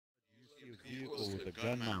with a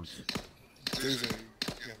gun mount.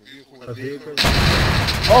 A vehicle.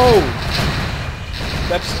 Oh!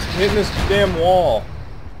 That's hitting this damn wall.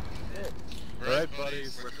 Alright,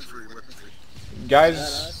 buddies.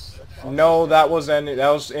 Guys, no, that was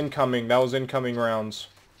incoming. That was incoming rounds.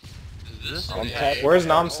 Where's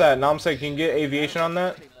Namsat? Namsat, can you get aviation on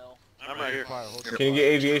that? I'm right here. Can you get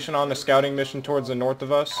aviation on the scouting mission towards the north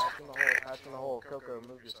of us? Hatch in the hole. Coco,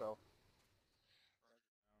 move yourself.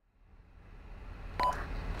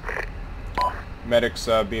 Medics,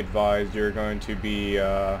 be advised, you're going to be,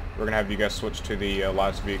 we're going to have you guys switch to the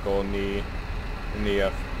last vehicle in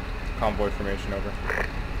the convoy formation, over.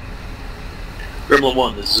 Gremlin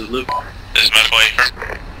 1, this is Luke. This is medical aid.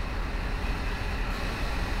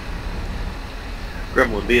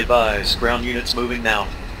 Gremlin, be advised, ground units moving now.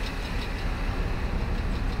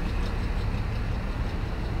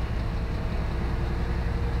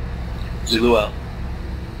 Zulu out.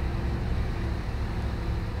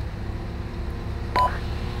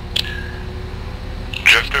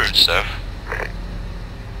 Drifter and stuff.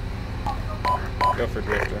 Go for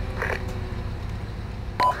Drifter.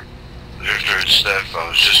 Drifter and stuff, I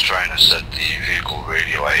was just trying to set the vehicle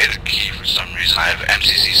radio. I hit a key for some reason. I have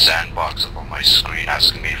MCC sandbox up on my screen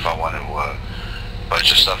asking me if I want to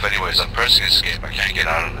bunch of stuff. Anyways, I'm pressing escape. I can't get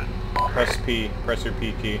out of it. Press P. Press your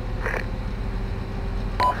P key.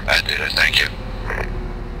 I did it, thank you.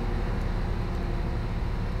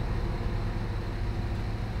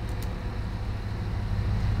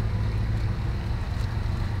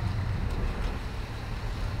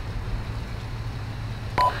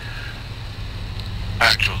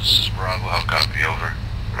 Actual, this is Bravo, I'll copy, over.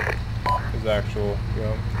 Is actual,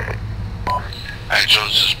 go. Actual,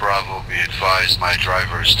 this is Bravo, be advised, my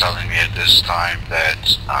driver is telling me at this time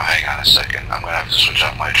that, hang on a second, I'm gonna have to switch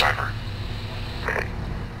out my driver.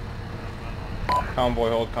 Convoy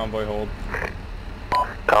hold, convoy hold.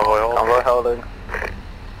 Convoy hold. Convoy holding.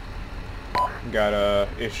 Got a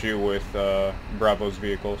issue with Bravo's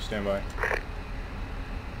vehicle, stand by.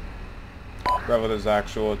 Bravo, this is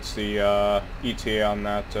actual, it's the ETA on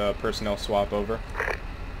that personnel swap, over.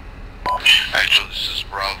 Actual, this is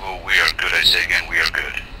Bravo, we are good, I say again, we are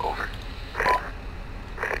good, over.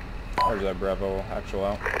 Where's that Bravo actual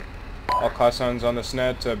out? All class signs on this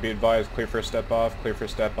net, be advised, clear for step off, clear for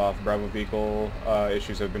step off. Bravo vehicle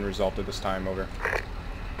issues have been resolved at this time, over.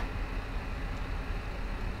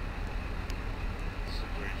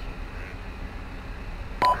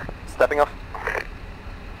 Stepping off.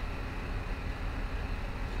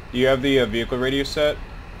 Do you have the vehicle radio set?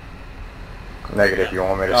 Negative, you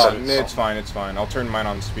want me to set it? It's fine, it's fine. I'll turn mine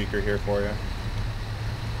on speaker here for you.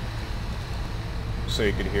 So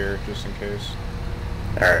you could hear, just in case.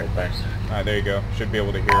 Alright, thanks. Alright, there you go. Should be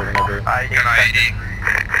able to hear it whenever... Can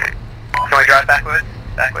we drive backwards?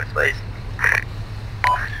 Backwards, please.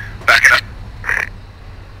 back it up?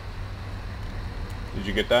 Did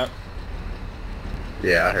you get that?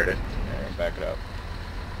 Yeah, I heard it. Alright, back it up.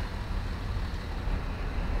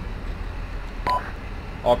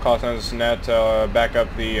 All costs on this net, back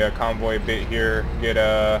up the convoy a bit here, get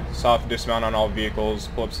a soft dismount on all vehicles,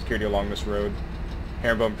 pull up security along this road.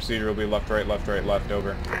 Herringbone procedure will be left, right,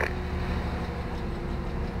 over.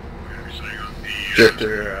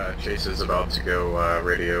 Drifter, Chase is about to go,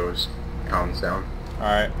 radios, comms down.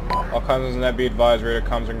 Alright, all comms on net be advised, radio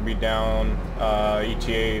comms are going to be down,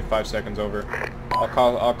 ETA 5 seconds, over. All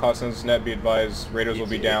costs on this net be advised, radios will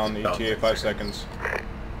be down, ETA 5 seconds.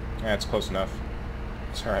 Yeah, it's close enough.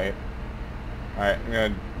 It's alright. Alright, I'm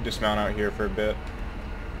going to dismount out here for a bit.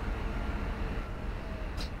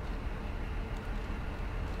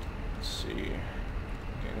 Let's see.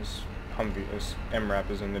 Okay, this Humvee, this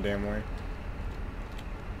MRAP is in the damn way.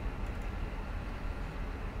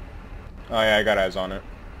 Oh yeah, I got eyes on it.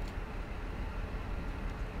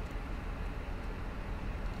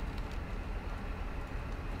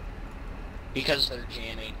 Because they're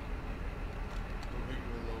jamming.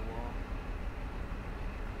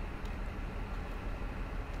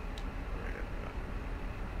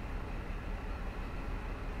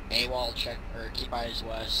 AWOL check, or keep eyes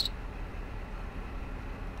west.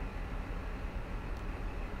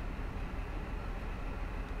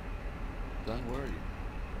 Don't worry.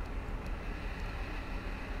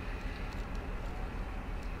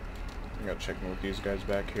 I gotta check in with these guys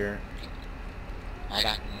back here. I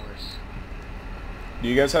got north. Do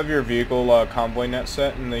you guys have your vehicle convoy net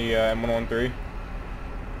set in the M113?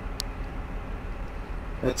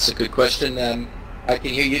 That's a good question. I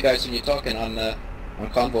can hear you guys when you're talking on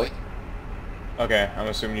convoy. Okay, I'm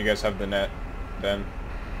assuming you guys have the net then.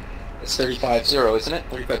 It's 35.0, isn't it?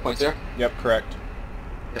 35.0? Yep, correct.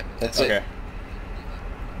 Yeah, that's okay. it.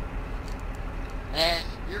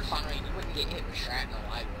 You're fine. You wouldn't get hit with shrapnel,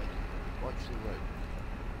 I would. Watch the way.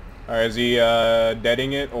 Alright, is he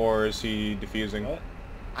deading it or is he defusing? What?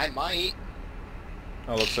 I might.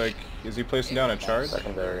 Oh, looks like, is he placing down a charge?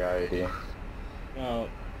 Secondary IED. No.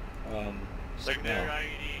 Secondary No.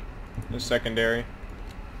 IED. The secondary?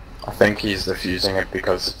 I think he's diffusing it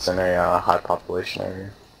because it's in a high population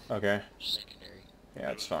area. Okay. Secondary.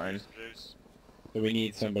 Yeah, it's fine. So we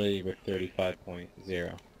need somebody with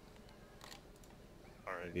 35.0.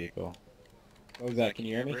 Alright. Vehicle. What was that? Can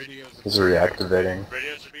you hear me? He's reactivating.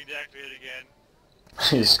 Radios are being deactivated again.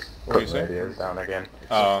 He's What do you putting say? radios down again.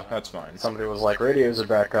 Oh, that's fine. Somebody was like, radios are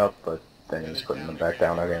back up, but then he's putting them back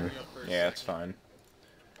down again. Yeah, it's fine.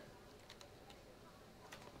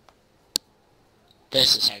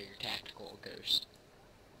 This is how your tactical goes.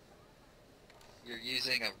 You're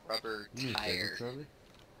using a rubber tire Charlie?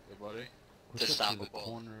 Hey, buddy. to stop a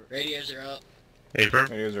bull. Radios are up. Hey, Perp.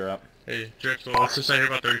 Radios are up. Hey, Drexel, what's this I hear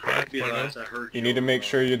about 35? You need to make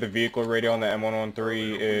sure the vehicle radio on the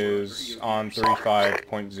M113 is on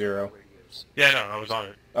 35.0. Yeah, no, I was on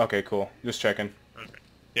it. Okay, cool. Just checking. Okay.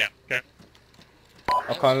 Yeah, okay.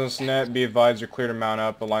 All consoles net, be advised you're clear to mount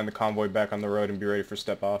up, align the convoy back on the road, and be ready for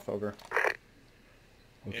step off, over.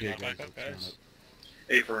 Okay, guys.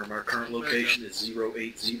 Affirm, our current location is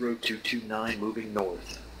 080229 moving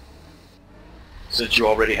north. Since you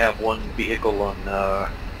already have one vehicle on,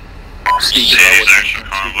 Steve, City's actual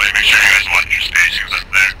convoy, make sure you guys want your spacings up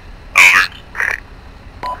there.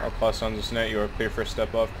 Over. All class sons net, you are clear for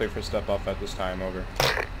step off at this time, over.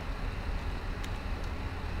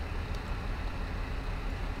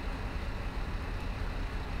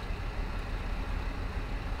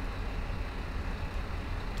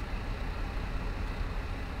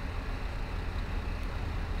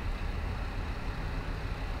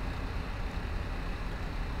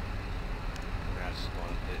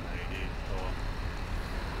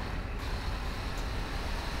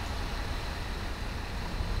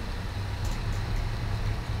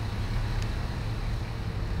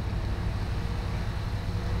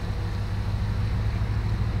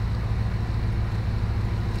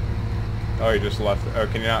 Oh, you just left. Oh,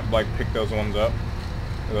 can you not, like, pick those ones up?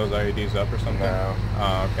 Are those IEDs up or something? No.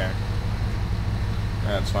 Oh, okay.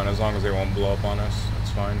 That's fine, as long as they won't blow up on us. That's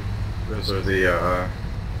fine. Those are the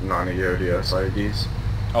non-EODS IEDs.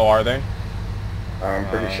 Oh, are they? I'm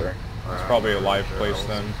pretty sure. It's probably a live place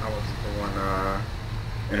then. I wasn't the one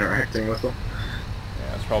interacting with them.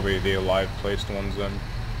 Yeah, it's probably the live placed ones then.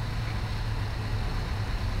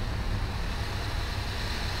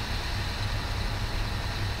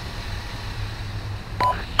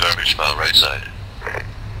 Garbage pile right side.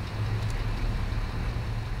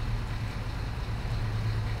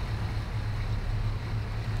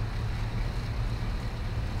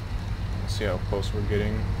 Let's see how close we're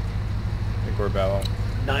getting. I think we're about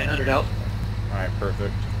 900 out. Alright,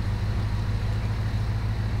 perfect.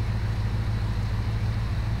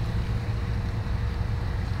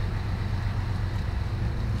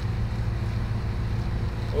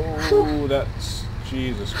 Oh, that's...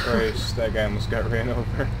 Jesus Christ, that guy almost got ran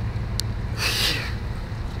over.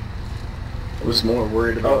 I was more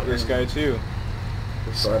worried Oh, about this guy too.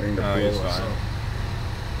 deciding to Oh, blow he's us fine.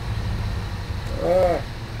 up.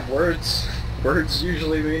 Words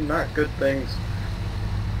usually mean not good things.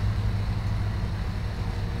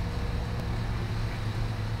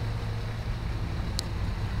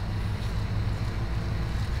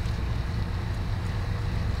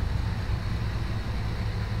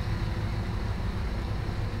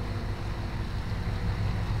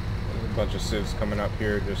 There's a bunch of civs coming up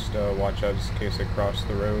here, just watch out just in case they cross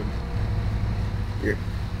the road. Here.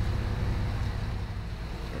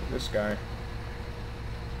 This guy.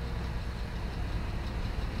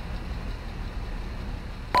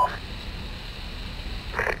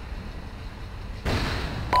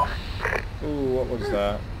 Ooh, what was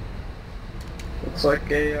that? Looks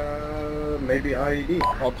like a maybe IED.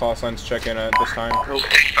 All call signs check in at this time. Be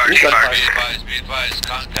advised,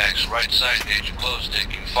 contacts, right side, danger close,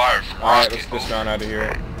 taking fire from Alright, rocket. let's dismount out of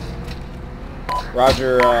here.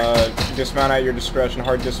 Roger, dismount at your discretion.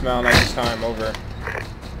 Hard dismount at this time, over.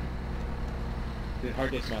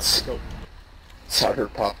 Hard dismount. Go. Sucker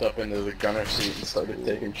popped up into the gunner seat and started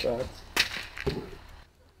taking shots.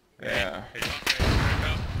 Yeah.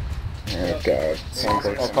 Oh god, sounds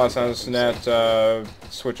like All class signs net,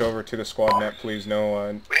 switch over to the squad net, please. No,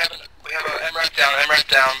 We have a MREP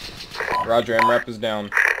down. Roger, MREP is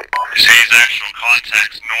down. City's actual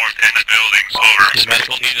contacts north in the buildings, over. Is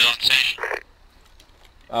medical needed on station?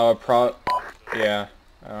 Yeah.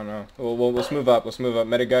 I don't know. Let's move up. Let's move up.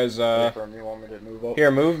 Medic guys, You want me to move up?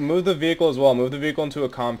 here, move the vehicle as well. Move the vehicle into a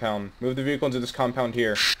compound. Move the vehicle into this compound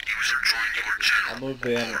here. I'll move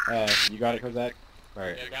in. You got it, Kozak?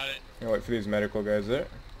 Alright. Yeah, got it. I'll wait for these medical guys there.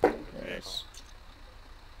 Yes.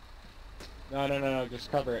 No,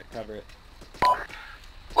 just cover it, cover it.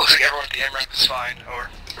 Looks like everyone at the MRAP is fine. Over.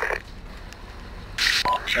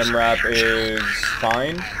 MRAP is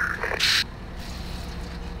fine.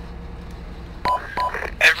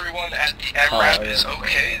 Everyone at the MRAP is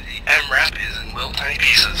okay. The MRAP is in little tiny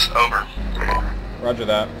pieces. Over. Roger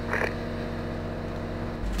that.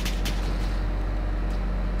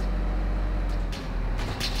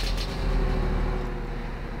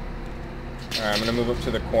 Alright, I'm gonna move up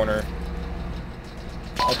to the corner.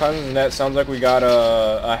 All kinds of net. Sounds like we got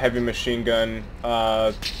a heavy machine gun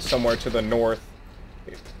somewhere to the north.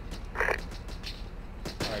 Alright,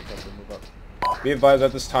 Kester, move up. Be advised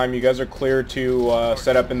at this time, you guys are clear to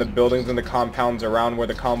set up in the buildings and the compounds around where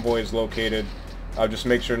the convoy is located. Just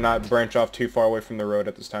make sure to not branch off too far away from the road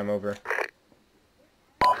at this time, over.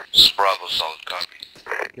 This is Bravo, solid copy.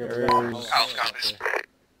 Alpha copies.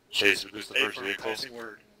 Chase, who's the first vehicle?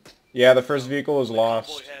 Yeah, the first vehicle was Convoy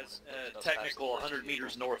lost. has technical 100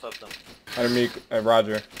 meters north of them.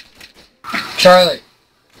 Roger. Charlie.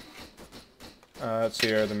 Let's see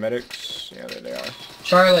here, the medics. Yeah, there they are.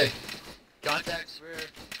 Charlie. Contacts rear.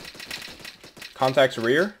 Contacts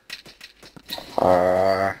rear?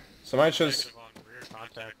 Somebody just... Negative on rear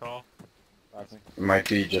contact call. Might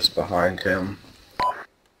be just behind him.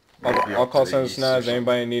 I'll call Sentinel.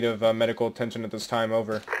 Anybody in need of medical attention at this time,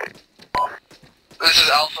 over. This is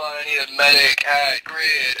Alpha. I need a medic at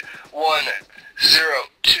grid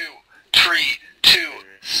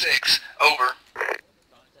 102326. Over.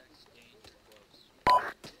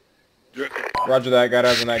 Roger that, got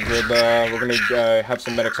eyes on that grid. We're gonna have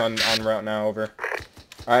some medics on route now, over.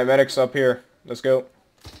 Alright, medics up here. Let's go.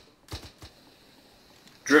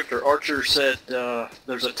 Drifter, Archer said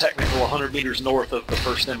there's a technical 100 meters north of the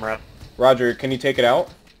first MRAP. Roger, can you take it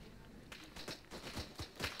out?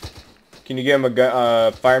 Can you give him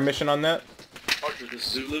a fire mission on that? Archer, this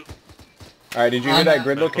is Zulu. Alright, did you hear that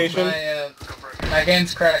grid location? My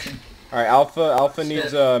game's crashing. Alright, Alpha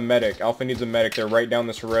needs a medic. Alpha needs a medic. They're right down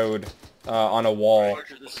this road on a wall.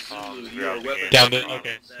 Archer, this is Zulu. You are weapons. Down the,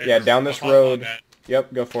 okay. Yeah, down this road.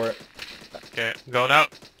 Yep, go for it. Okay, going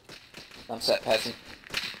out. I'm set, passing.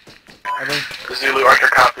 Zulu, Archer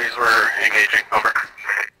copies. We're engaging. Over.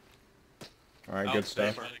 Alright, good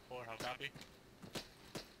stuff.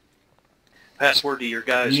 Password to your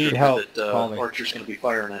guys You need help, that call me. Archer's going to be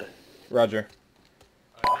firing at it. Roger.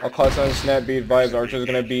 All class on snap, be advised, Archer's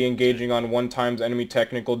going to be engaging on 1 times enemy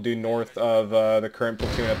technical due north of the current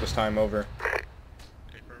platoon at this time, over.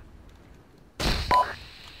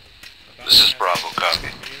 This is Bravo, copy.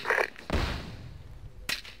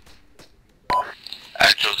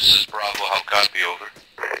 Actual, this is Bravo, how copy, over.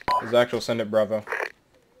 This is actual, send it Bravo.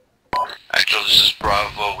 Actual, this is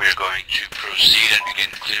Bravo, we are going to proceed and begin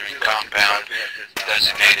clearing compound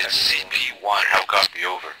designated CP1, how copy,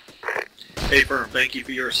 over. Hey, firm, thank you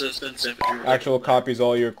for your assistance. Infantry Actual copies,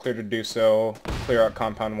 all you're clear to do so. Clear out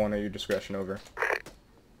compound 1 at your discretion, over.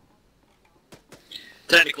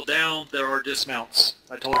 Technical down, there are dismounts.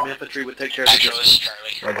 I told him infantry would take care of the Actual, this is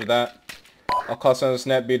dismounts. Charlie. Roger that. All class on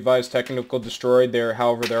net, be advised, technical destroyed.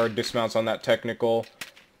 However, there are dismounts on that technical.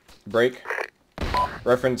 Break.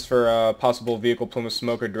 Reference for possible vehicle plume of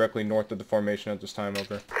smoke are directly north of the formation at this time,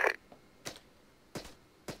 over.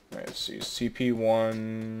 Alright, let's see.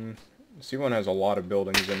 CP1... C1 has a lot of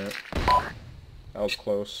buildings in it. That was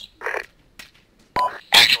close.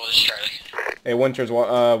 Actual, this is Charlie. Hey, Winters,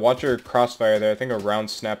 watch your crossfire there. I think a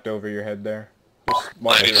round snapped over your head there. Just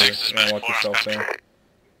watch yourself there.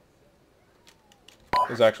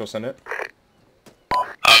 Is actual, send it.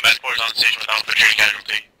 Mansport's on station with Alpha Tree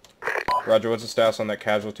casualty. Roger, what's the status on that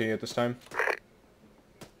casualty at this time?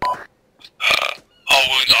 All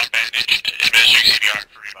wounds unbandaged, administering CPR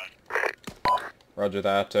for revive. Roger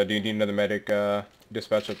that. Do you need another medic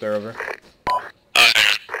dispatch up there, over?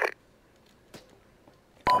 Negative.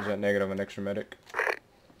 Is that negative, an extra medic?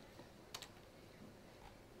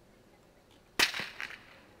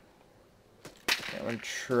 Okay, I'm gonna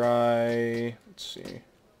try... Let's see.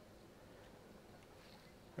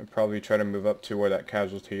 I'll probably try to move up to where that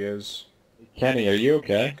casualty is. Kenny, are you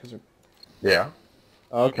okay? Yeah.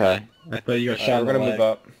 Okay. I thought you got shot We're in the gonna move leg.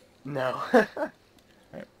 up. No.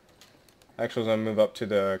 Actually, I'm gonna move up to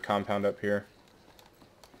the compound up here.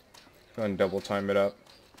 Go and double time it up.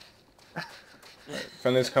 Right,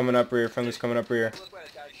 friendly's coming up rear. Friendly's coming up rear.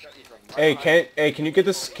 Hey, can you get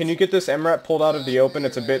this? Can you get this MRAP pulled out of the open?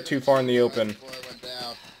 It's a bit too far in the open.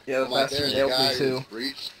 Yeah, that's guy too.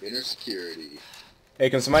 breached inner security. Hey,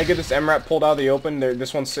 can somebody get this MRAP pulled out of the open?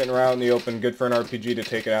 This one's sitting around in the open, good for an RPG to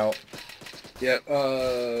take it out. Yeah,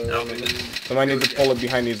 Somebody needs to pull it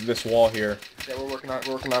behind this wall here. Yeah, we're working on it,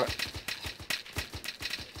 it.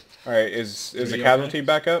 Alright, is the casualty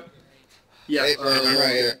back up? Yeah,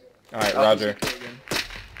 right here. Alright, roger.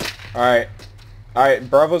 Alright,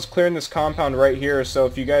 Bravo's clearing this compound right here, so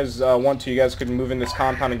if you guys want to, you guys could move in this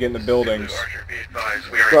compound and get in the buildings.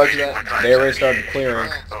 Roger that. They already started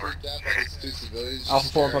clearing. Alpha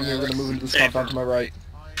 4, if I'm here, we're gonna move into this compound to my right.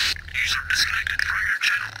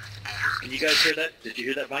 Can you guys hear that? Did you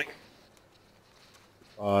hear that, Mike?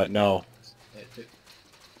 No.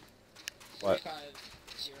 What?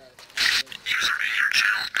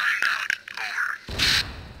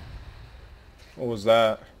 What was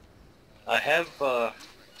that? I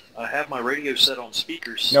have my radio set on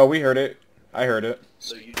speakers. No, we heard it. I heard it.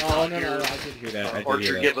 So you No, I did hear that. I did Archer,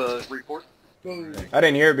 hear that. give a report. I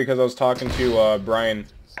didn't hear it because I was talking to Brian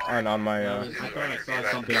on my I thought I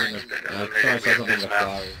saw something in the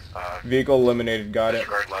flowers. vehicle eliminated. Got it.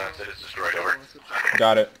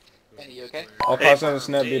 Got it. Kenny, you okay? All costs on this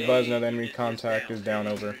net, be advised now the enemy contact is down,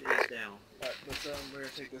 over. Alright, we're gonna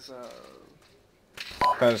take this,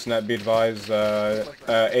 Kind of net, be advised,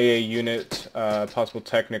 AA unit, possible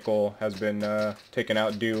technical has been taken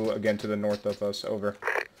out due again to the north of us, over.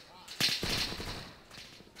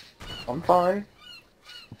 I'm fine.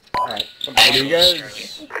 Alright. Hey, you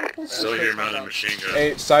guys... Still here mounted machine gun.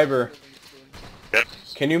 Hey, Cyber. Yep.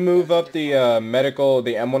 Can you move up the medical,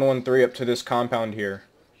 the M113 up to this compound here?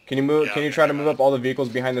 Can you move? Can you try to move up all the vehicles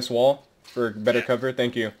behind this wall for better cover?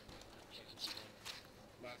 Thank you.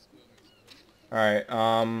 All right.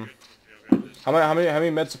 How many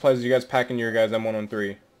med supplies do you guys pack in your guys'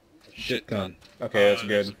 M113? Shit ton. Okay, that's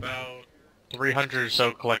good. About 300 or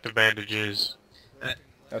so collective bandages.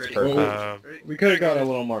 That's perfect. We could have got a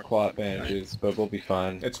little more clot bandages, but we'll be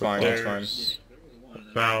fine. It's fine. It's fine.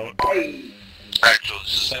 About Actual,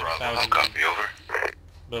 this is Bravo. I'll copy over.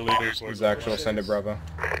 the leaders. It's actual. Send it, Bravo.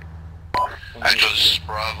 Actual, this is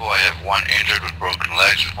Bravo. I have one injured with broken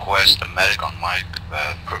legs. Request a medic on my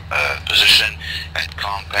position at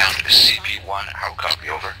compound CP1. I'll copy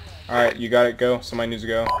over. Alright, you got it. Go. Somebody needs to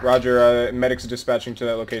go. Roger, medics dispatching to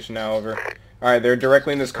that location now, over. Alright, they're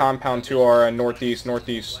directly in this compound to our northeast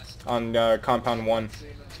on compound 1.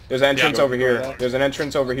 There's an entrance over here. There's an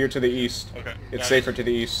entrance over here to the east. Okay. It's safer to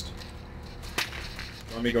the east.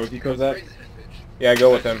 Want me to go with you, Kozak? Yeah,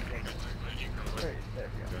 go with him.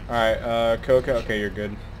 Alright, Coca, okay, you're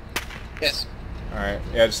good. Yes. Alright,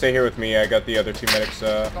 yeah, just stay here with me. I got the other 2 medics,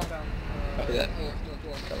 Copy that.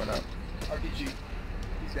 coming up. RPG.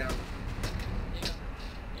 He's down.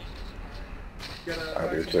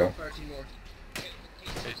 I do too.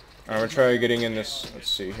 I'm gonna try getting in this,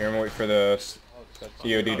 let's see here, I'm waiting for the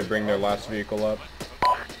EOD to bring their last vehicle up.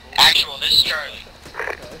 Actual, this is Charlie.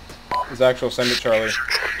 Is actual, send it, Charlie.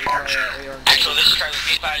 Actual, this is Charlie.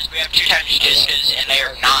 Be advised, we have 2 times discus, and they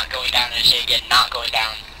are not going down. I say again, not going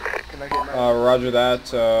down. Roger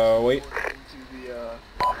that, wait.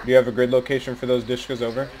 Do you have a grid location for those discos,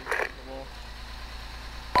 over?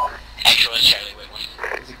 Actual, it's Charlie. Wait one.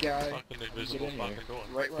 There's a guy. Fucking invisible fucking door.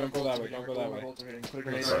 Right, Don't go that way, don't go that way.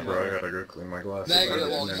 Sorry, bro, I gotta go clean my glasses. Negative,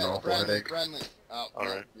 I get an awful headache.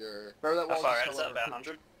 Alright. Remember that How wall? far out is that? About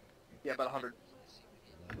 100? Yeah, about 100.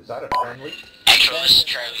 Is that a friendly? Actual, this is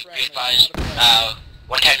Charlie. Be advised,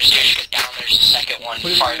 one time the stairs go down, there's a second one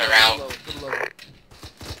farther out.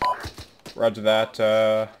 Roger that,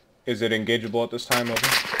 is it engageable at this time, over?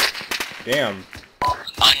 Damn.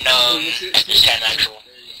 Unknown at this time, actual.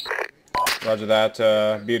 Roger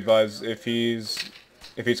that, be advised, if he's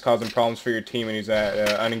causing problems for your team and he's at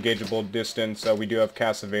unengageable distance, we do have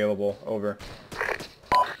CAS available, over.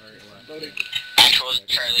 Actual,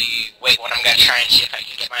 Charlie, wait one, I'm gonna try and see if I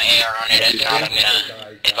can get my AR on it, if not, I'm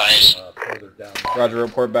gonna advise. Roger,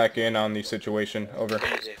 report back in on the situation, over.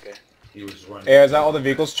 He was running. Hey, is that all the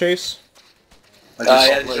vehicles, Chase?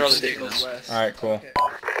 Yeah, these are all the vehicles. Alright, cool.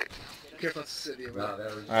 Careful, it's the city.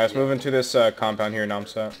 Alright, let's move into this compound here in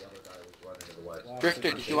Namsat.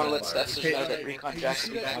 Drifter, did you want to let Stesses know that Recon Jack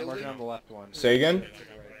will be back? I'm working on the left one. Say again?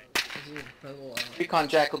 Recon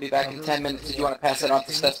Jack will be back in 10 minutes. Did you want to pass that on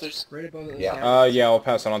to Stesters? Yeah. Yeah, I'll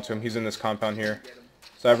pass it on to him. He's in this compound here.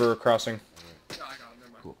 Cyber, we're crossing.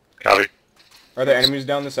 Copy. Are there enemies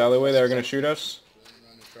down this alleyway that are gonna shoot us?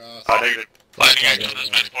 Negative. Lightning action on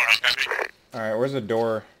this match I'm copy. Alright, where's the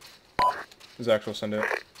door? This actual, send it.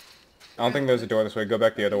 I don't think there's a door this way. Go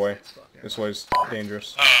back the other way. This way's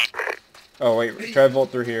dangerous. Oh wait, try to vault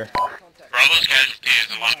through here. Bravo's casualty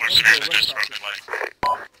is a lot more severe than just broken leg.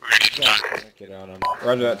 We're Get on him.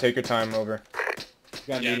 Roger that. Take your time. Over.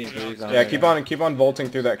 Got medium breeze on Yeah, him. keep on vaulting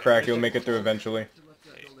through that crack. You'll make it through eventually.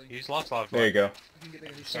 He's lost a lot of There you go.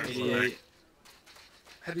 88.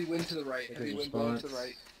 Heavy wind to the right. Heavy wind blowing to the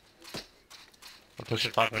right. I'm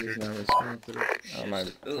pushing 500. He's not responsive. Oh, my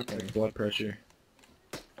fucking Blood pressure.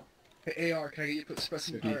 Hey, AR, can I get you to put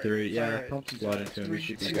suppressing 53. Yeah, pump some blood into him. We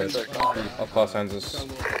should be good. I'll call signs this.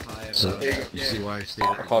 So, you see why I stated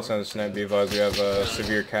I'll call signs this net. Be advised, we have a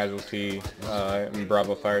severe casualty in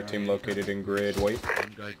Bravo fire team located in grid. Wait.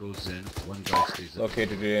 one guy goes in, one guy stays up.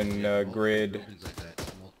 Located in grid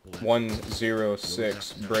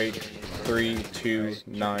 106. Break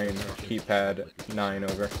 329. Keypad 9.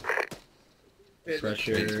 Over.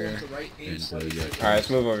 Pressure. Alright, let's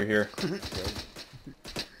move over here.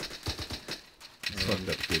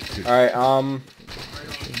 Alright,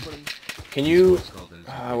 can you...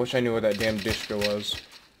 I wish I knew where that damn Dishka was.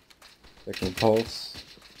 Checking pulse.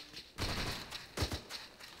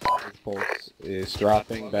 His pulse is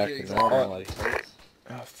dropping back to normal.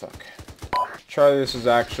 Oh, fuck. Charlie, this is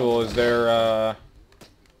actual. Is there,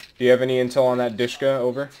 do you have any intel on that Dishka?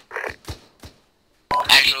 Over.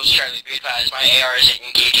 Actual Charlie, be advised, my AR isn't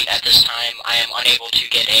engaging at this time. I am unable to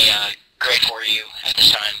get a grade for you at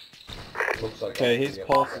this time. Okay, his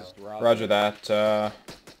pulse is dropping. Roger that.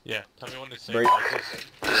 Yeah, tell me when to say break.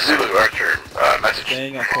 Zulu Archer, message. Go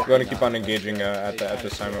ahead and keep on engaging at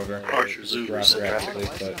this time. Over. Archer Zulu is rapidly,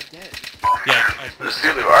 but Yeah,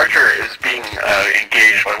 Zulu Archer is being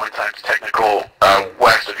engaged by 1 times technical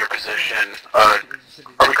west of your position. Are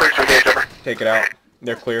we clear to engage? Over. Take it out.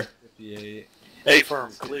 They're clear. 58. A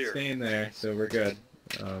firm, clear. Staying there, so we're good.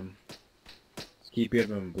 Just keep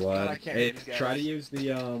giving him blood. Hey, try to use the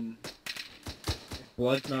if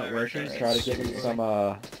blood's not working, try to give him some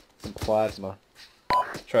plasma.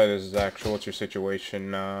 Try this is actual. What's your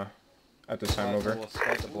situation at this time? Over. We'll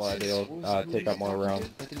spike the blood. It'll take up more round.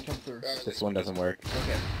 That didn't come through. This one doesn't work.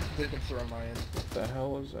 Okay, didn't come through on my end. What the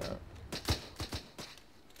hell was that?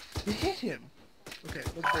 You hit him! Okay,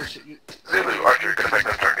 that's bullshit. Zulu Archer, confirm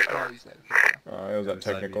the target. Oh, he's dead. It was that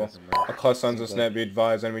technical. I'll call Sons this net. Be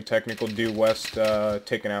advised. Enemy technical due west.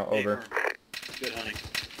 Taken out. Over. Good hunting.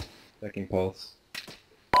 Checking pulse.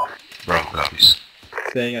 Bro, copies.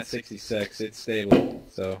 Staying at 66. It's stable,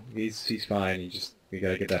 so he's fine. We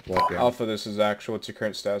gotta get that blood going. Alpha, this is actual. What's your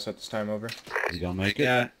current status at this time? Over. Is he gonna make it?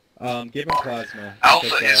 Yeah. Give him plasma.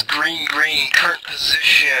 Alpha is green, current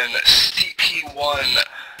position, CP1,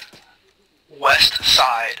 west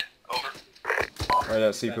side, over. Alright,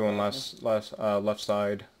 that CP1 left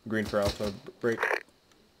side, green for Alpha, break.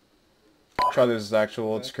 Charlie, this is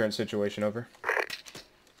actual, it's current situation, over.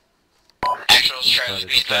 Actual Charlie,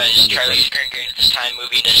 be advised, Charlie is green at this time,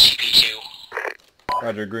 moving to CP2.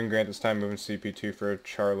 Roger, green grant this time, moving CP2 for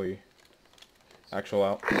Charlie. Actual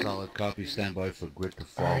out. Solid copy, stand by for grid to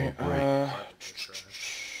follow, break.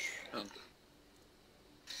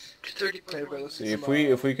 See, if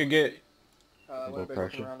we could get... Blood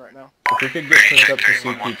pressure. Right now. If we could get pushed up to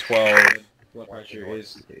CP12... Blood pressure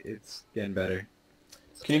it's getting better.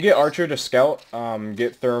 Can you get Archer to scout,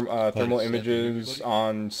 get thermal images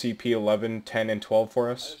on CP11, 10, and 12 for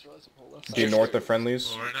us? Be north of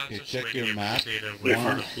friendlies? Okay, check your map.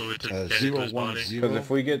 010. Because if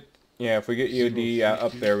we get EOD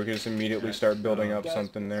up there, we can just immediately start building up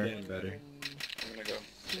something there.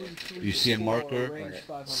 You see a marker,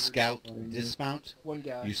 scout dismount.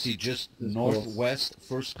 You see just northwest,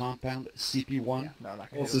 first compound, CP1.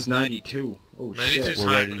 This is 92. Oh shit. We're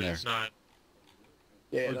right in there.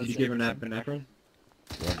 Yeah, did you give him epinephrine?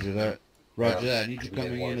 Roger that. Roger that. I need you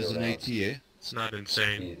coming in as an ATA. It's not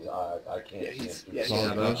insane. I can't.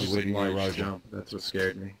 Solid copy, waiting on Roger. That's what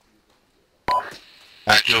scared me.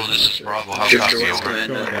 Actual, this is Bravo. How copy over?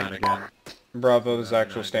 Going down again. Bravo, this is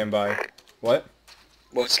actual standby. What?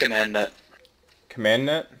 What's command net? Command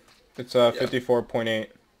net? It's 54.8.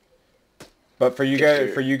 But for you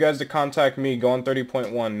guys to contact me, go on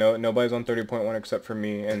 30.1. Nobody's on 30.1 except for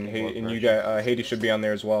me, and you guys, Haiti should be on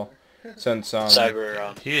there as well. Since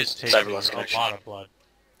he is taking a lot of blood.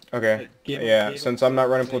 Okay. Yeah, since I'm not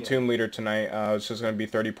running platoon leader tonight, it's just gonna be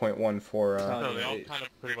 30.1 for No, they all kind of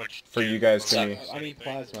pretty much for you guys to me. I mean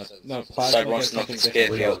plasma. No, plasma is something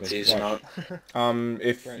different.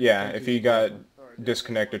 If he got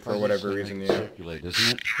disconnected for whatever reason, yeah. Circulate,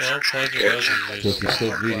 isn't it? Well, plasma does. So if he's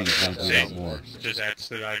still bleeding, he's gonna bleed out more. Just adds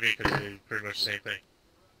to the IV because they pretty much the same thing.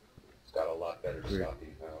 It's got a lot better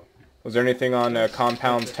stopping power. Was there anything on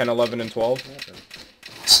compounds 10, 11, and 12?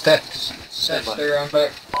 Steps there on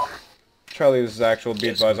back. Charlie, this is actual. Be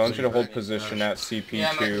advised, I want you to hold position at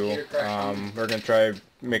CP2. We're going to try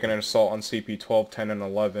making an assault on CP12, 10, and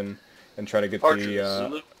 11, and try to get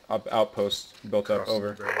the outpost built up.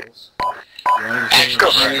 Over.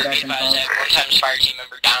 Actual Charlie, be advised that one-time fire team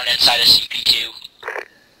member down inside of CP2.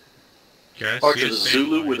 Archer the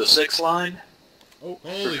Zulu with a 6 line. Oh,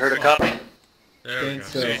 holy Heard a fuck. copy. There we go.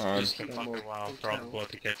 Just took fucking a while for all the blood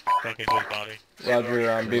to get fucking to his body.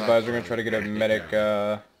 Roger, be advised, we're going to try to get a medic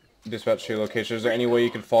dispatch to your location. Is there any way you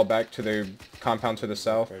can fall back to the compound to the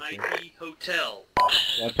south? IP Hotel.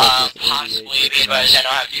 Possibly, be advised, I know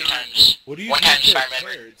how a few times. One time fire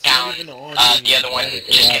member down, the other one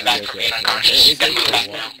just came back from being unconscious. He's gonna move back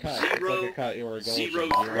now.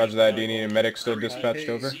 Roger that, do you need a medic still dispatched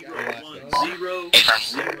over?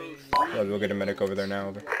 Roger, we'll get a medic over there now,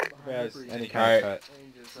 over. Alright.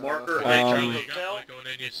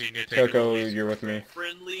 Coco, you're with me.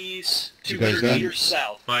 Friendlies 200 meters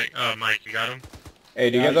south. Mike, you got him?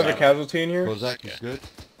 Hey, do you guys have a casualty in here? Kozak is good.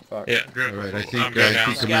 Fuck. Yeah, good. Alright, I think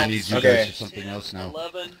Command needs you guys for something else now.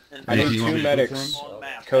 I need 2 medics.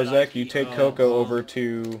 Kozak, you take Coco over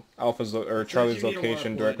to Alpha's or Charlie's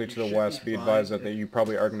location directly to the west. Be advised that you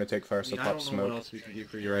probably are going to take fire, so pop smoke. Do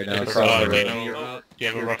you have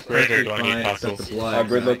a rough grid or do I need Paco?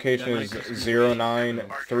 Grid location is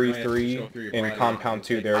 0933 in Compound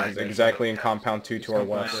 2. They're exactly in Compound 2 to our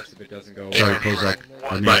west. Sorry, Kozak.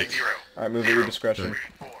 Alright, move at your discretion.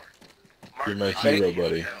 You're my hero,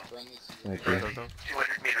 buddy. Thank you.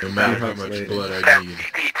 No matter how much blood I need.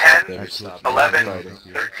 FTP 10, 11, 13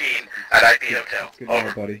 at IP Hotel.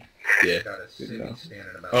 Over, buddy. Yeah.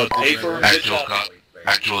 Oh,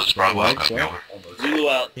 Actual is Bravo, I'll copy over. Zulu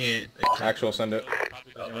out. Actual, send it.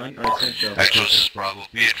 Actual is Bravo.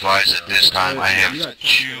 Be advised at this time I have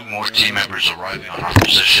 2 more team members arriving on our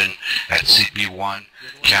position at CP1,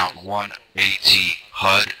 count 1 AT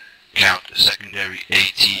HUD, count secondary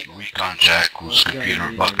AT Recon Jack, whose computer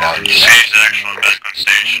bugged out.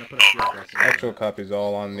 Actual copies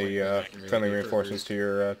all on the friendly reinforcements to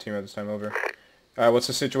your team at this time, over. Alright, what's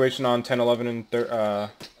the situation on 10, 11, and They're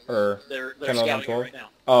 10, 11, 12? right now.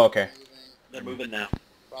 Oh, okay. They're moving now.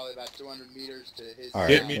 Probably about 200 meters to his...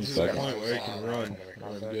 Get me to the point where I can run.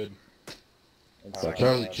 I'm good.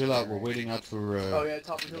 Charlie, chill out. We're waiting out for. Oh yeah,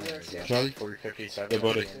 top of hill there. Charlie. 457. Yeah,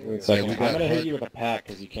 buddy. I'm gonna hit you with a pack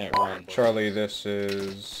because you can't run. Charlie, this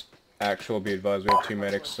is actual. Be advised, we have 2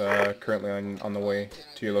 medics currently on the way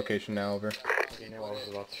to your location now. Over.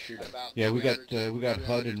 Yeah, we got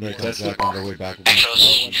HUD and Recon Jack on their way back.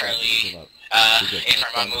 Actually, Charlie. If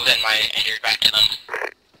I'm moving my injured back to them.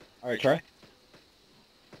 All right, try.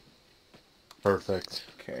 Perfect.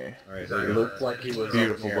 Okay. Alright, so it looked like he was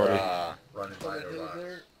beautiful, near, buddy. running by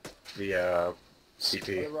the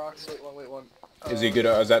CP. Is he good?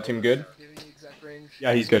 Is that team good?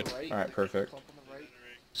 Yeah, he's good. Alright, perfect.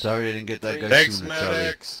 Sorry I didn't get that guy Thanks, sooner, Charlie.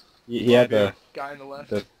 medics. He had the Guy on the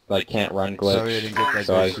left. like can't run glitch. Sorry I didn't get that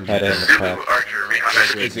so guy I sooner. had him in the pack.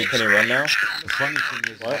 Can he run now? The funny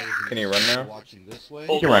thing is, What? Can he run now? watching this way.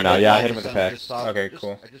 He can run now. Yeah, I hit him with the pack. Okay,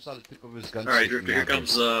 cool. I just saw him pick up his gun. Alright, here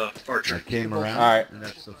comes Archer. I came around, Alright. and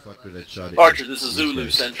that's the fucker that shot it. Archer, this is Zulu.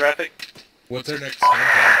 Send traffic. What's our next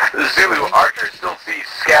contact? The Zulu Archer still sees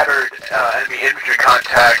scattered enemy infantry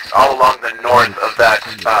contacts all along the north of that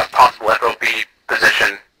possible FOB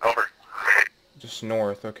position. Over. Just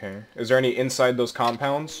north, okay. Is there any inside those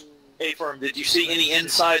compounds? A-firm, did you see any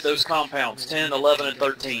inside those compounds? 10, 11, and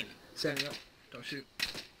 13. Standing up. Don't shoot.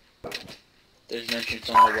 There's mentions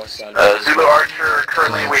on the west side. Zulu Archer,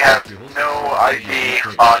 currently we have no ID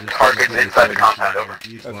on targets inside the compound. Over.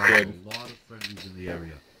 That's good. A lot of friendlies in the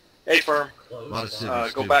area. A-firm, A lot of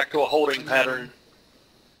civils, go too. back to a holding pattern.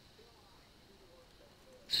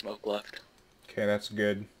 Smoke left. Okay, that's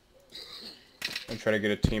good. I'm trying to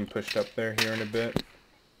get a team pushed up there here in a bit.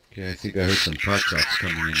 Okay, I think I heard some pot shots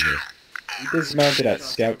coming in here. You dismounted at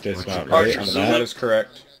scout dismount, right? On the That map? is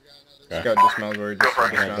correct. Okay. Scout dismount where he just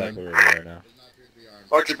I know exactly where we are now.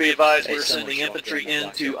 Archer, be advised, Hey, we're someone sending shot infantry there in the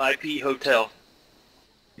into IP Hotel.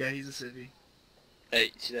 Yeah, he's a civvy. Hey,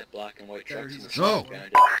 you see that black and white truck? Oh! Behind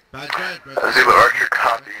it? Bad guy, Zulu Archer,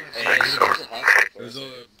 copy. Hey, Thanks. there's Over. a hospital. There's a...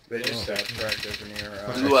 They just tracked over near.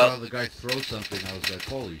 I Blue saw up. the guy throw something, I was like,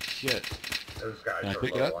 holy shit. Those guys Can I are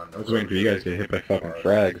pick it low up? on I was waiting for you guys to get hit by fucking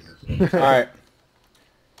frags. Alright.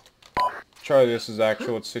 Charlie, this is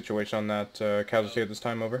actual. What's the situation on that casualty at this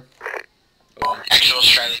time? Over. Actual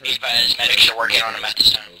Charlie, be advised, medics are working on him at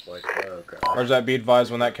this time. Roger that. Be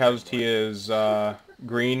advised when that casualty is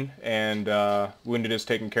green and wounded is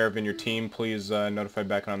taken care of in your team, please notify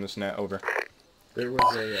back on this net. Over. There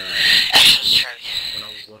was a, Actual Charlie. when I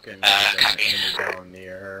was looking copy. down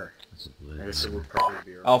near, I guess it would probably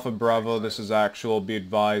be around. Alpha Bravo, this is actual. Be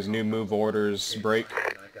advised, new move orders break.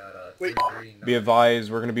 Be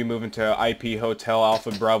advised, we're going to be moving to IP Hotel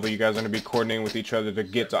Alpha Bravo. You guys are going to be coordinating with each other to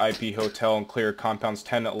get to IP Hotel and clear compounds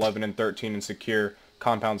 10, 11, and 13 and secure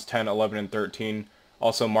compounds 10, 11, and 13.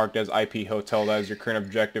 Also marked as IP Hotel. That is your current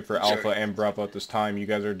objective for Alpha and Bravo at this time. You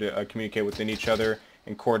guys are to communicate within each other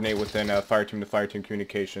and coordinate within fire team to fire team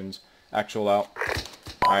communications. Actual out.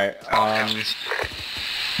 Alright,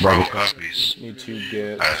 Bravo copies. Need to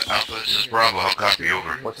get... Alpha, this is Bravo, I'll copy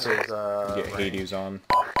over. What's his, Get Hades on.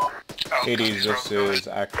 Hades, this is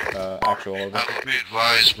actual over. Alpha, be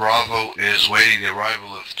advised, Bravo is waiting the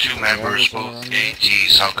arrival of 2 members, both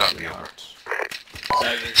ATs. I'll copy over.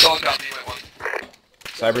 Solid copy, wait one.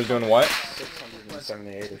 Cyber's doing what?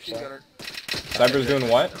 678 or so. Cyber's doing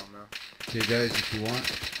what? Okay guys, if you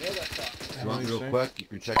want real quick, you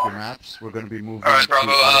can check your maps. We're going to be moving. Alright,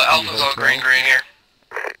 Bravo, Alpha's all green here.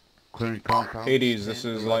 Clearing compound. Hades, this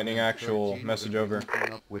is Lightning Actual. Message over.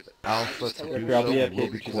 With Alpha to do so,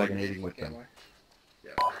 we'll be coordinating with them.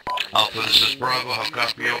 Alpha, this is Bravo, I'll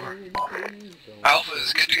copy over. Alpha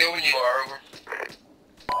is good to go when you are, over.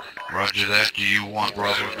 Roger that. Do you want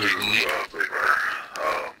Bravo to take the lead?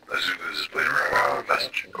 As soon as this Blader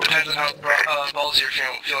message. Depends on how balls you're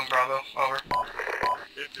feeling, Bravo, over.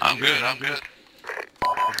 I'm good.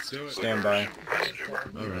 Stand by.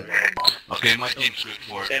 Alright. Okay, my team's good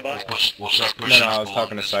for it. Stand by. We'll start pushing. No, I was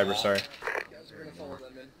talking to Cyber, sorry.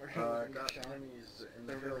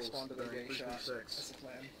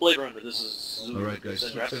 Blade Runner, this is... Alright guys,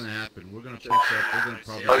 what's going to happen? We're going to push up, we're going to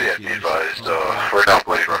probably... Oh yeah, be advised, right now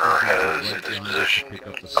Blade Runner has in his position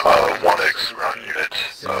 1X ground unit,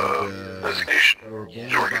 designation,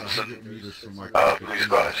 Jorgensen. Please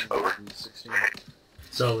advise, over.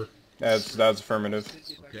 Solid. That's affirmative.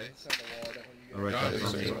 Okay. Alright,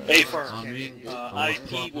 A firm.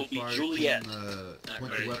 IP will be Juliet.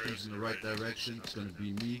 Point the weapons in the right direction. It's going to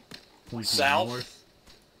be me pointing South. north.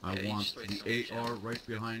 I want the AR right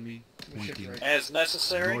behind me, pointing as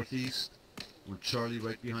necessary. northeast. With Charlie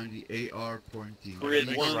right behind the AR pointing. Grid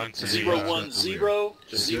 010 031. I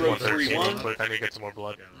need to get some more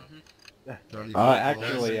blood.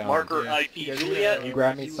 Actually, Marker IP Juliet. Can you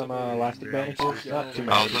grab me some elastic bandages? Not too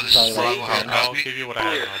many. Alpha, this is Bravo, I'll I'll copy. give you what I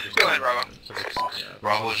have. Go ahead, Bravo.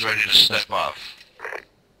 Bravo is ready to step off.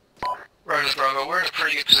 Roger, Bravo. We're in a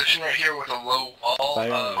pretty good position right here with a low wall.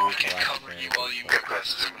 We can cover you while you get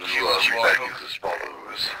past the wall.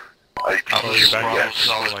 Alpha, this is Bravo,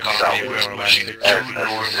 solid copy. We're pushing to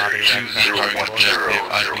north, choose the target objective,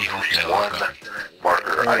 IP Hotel, I'll copy.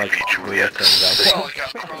 Marker IP Juliet. Solid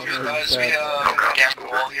copy, Bravo. Guys, we have a gap in the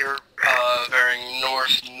wall here, bearing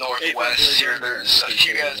northwest here. There's a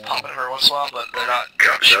few guys pumping every once in a while, but they're not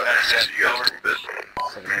shooting at us yet. Over.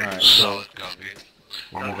 Alright, solid copy.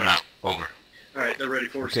 We're moving out. Over. Alright, they're ready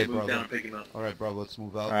for us to move down and pick him up. Alright, Bravo, let's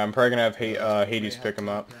move out. I'm probably going to have Hades pick him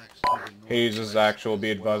up. Hades is actual.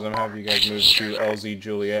 Be advised, I'm going to have you guys move to LZ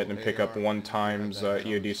Juliet and pick up 1 times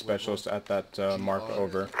EOD specialist at that mark.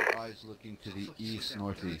 Over. Eyes looking to the east,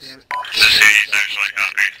 northeast. This is Hades, actually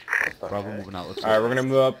copy. Bravo moving out. Let's Alright, we're going to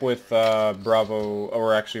move up with Bravo,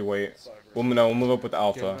 or actually wait. We'll move up with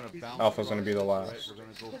Alpha. Alpha's going to be the last. We're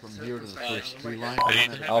going to go from here to the first 3 line.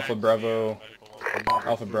 Alpha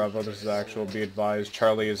Bravo, this is actual. Be advised,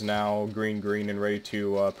 Charlie is now green and ready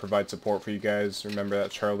to provide support for you guys. Remember that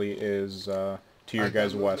Charlie is to your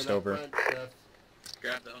guys west. Over.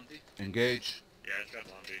 Engage. Yeah, it's got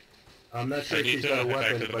Lumpy. I'm not sure if he's got a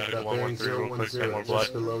weapon, but bearing 010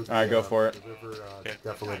 just below the Alright, go for it.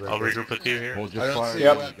 river, I'll regroup with you here. Hold your fire.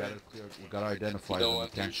 Yep. We gotta identify them. We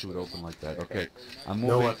can't shoot open like that. Okay. I'm moving.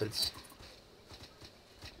 No weapons.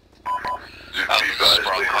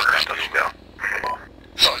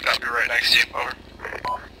 Solid copy right next to you. Over.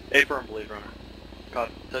 A firm, Blade Runner.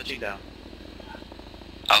 Touching down.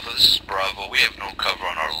 Alpha, this is Bravo. We have no cover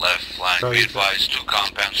on our left flank. Be advised, 2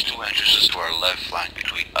 compounds, 2 entrances to our left flank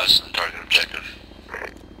between us and the target objective.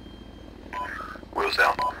 Wheels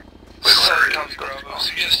down. Solid copy, Bravo.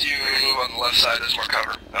 Suggest you move on the left side. There's more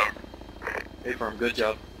cover. Over. A firm, good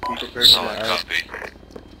job. Be prepared for Solid that. copy.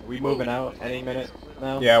 Are we moving out any minute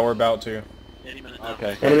now? Yeah, we're about to. Any minute now.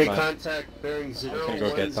 Okay. Enemy fine. contact bearing 010. I was gonna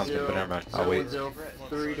go get something, but never mind. I'll wait.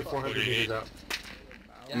 3 to 400 meters out.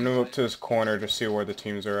 I'm gonna move up to this corner to see where the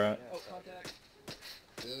teams are at.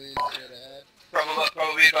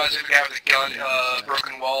 Bravo, be advised if you have the gun,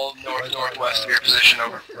 broken wall, northwest of your position.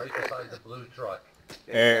 Over. Right beside the blue truck.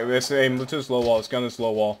 Hey, move to this low wall. Let's get on this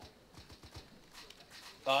low wall.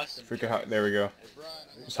 Boston. There we go.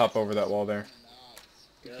 Just hop over that wall there.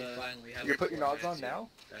 You gonna put your nods on now?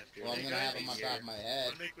 Well, I'm gonna have them on top of my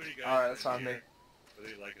head. Alright, that's on me.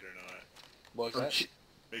 Whether you like it or not. What was that?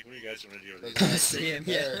 Make one of you guys want to deal with I this. see him,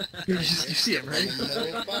 yeah. You see him, right?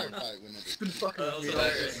 It's been fucking with me.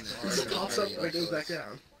 It just pops up and it goes back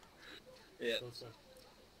down. Yeah.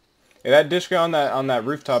 Hey, that dish guy on that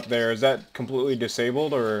rooftop there, is that completely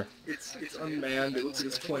disabled or? It's unmanned. It looks like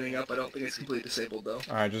it's pointing up. I don't think it's completely disabled though.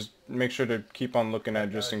 All right, just make sure to keep on looking at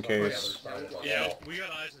it just in case. Yeah, we got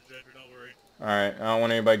eyes on Jennifer, don't worry. All right, I don't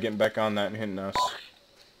want anybody getting back on that and hitting us.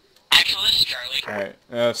 Actually, this is Charlie. All right,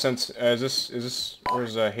 is this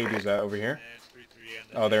where's Hades at over here?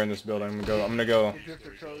 Oh, they're in this building. I'm gonna go.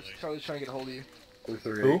 Charlie's trying to get a hold of you. Who?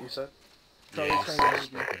 Charlie's trying to get a hold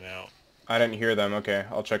of you. I didn't hear them. Okay,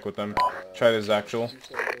 I'll check with them. Try this actual.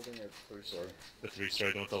 The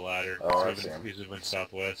 3-story with the ladder. He's moving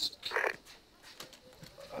southwest.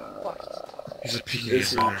 He's a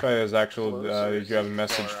PA. Try this actual. Did you have a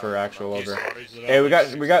message for actual over? Hey, we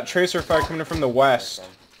got tracer fire coming in from the west.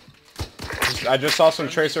 I just saw some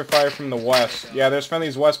tracer fire from the west. Yeah, there's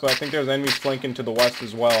friendlies west, but I think there's enemies flanking to the west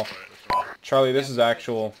as well. Charlie, this is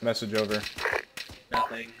actual. Message over.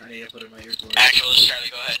 Nothing. I need to put in my ears. Actual, this is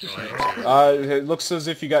Charlie. Go ahead. It looks as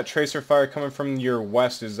if you got tracer fire coming from your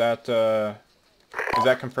west. Is that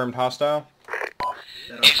confirmed hostile?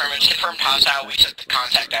 It's confirmed hostile. We took the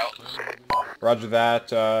contact out. Roger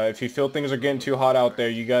that. If you feel things are getting too hot out there,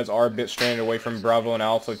 you guys are a bit stranded away from Bravo and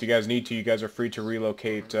Alpha. If you guys need to, you guys are free to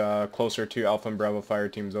relocate closer to Alpha and Bravo fire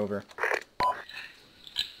teams over.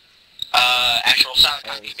 Actual sound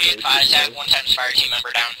copy. Be advised, I have 1 times fire team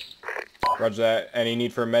member down. Roger that. Any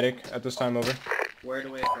need for a medic at this time, over? Where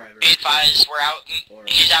do we have driver? Be advised,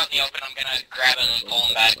 he's out in the open. I'm gonna grab him and pull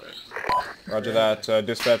him back. Roger that.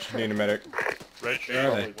 Dispatch, need a medic. Red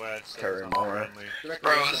shade west. Carry more.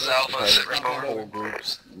 Bro, this is Alpha. Sit right Whole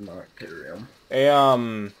groups not carry them. Hey,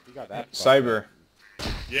 Cyber.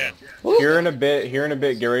 Yeah. Here in a bit.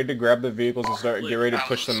 Get ready to grab the vehicles and get ready to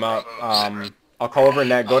push them up. I'll call over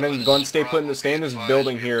Nat. Go and stay in this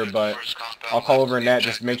building here, but I'll call over Nat.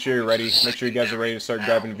 Just make sure you're ready. Make sure you guys are ready to start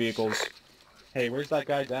grabbing vehicles. Hey, where's that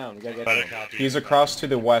guy down? We gotta get him. He's across to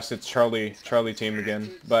the west. It's Charlie team again,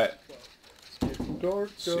 but.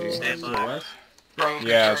 Stand by.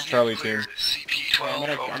 Yeah, it's Charlie team.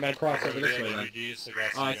 I'm gonna cross over this way then.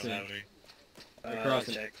 Oh, I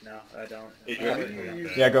see. No, I don't.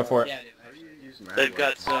 Yeah, go for it. They've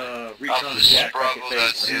got recon jack rocket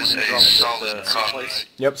base. That is a solid copy.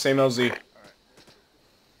 Yep, same LZ.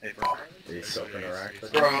 Hey, bro.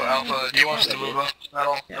 Bro, Alpha, do you want us to move up at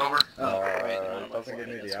all? Over? It doesn't give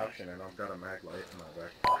me the option, and I've got a mag light in my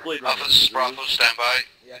back. Alpha, this is Bravo, stand by.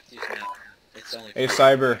 Hey,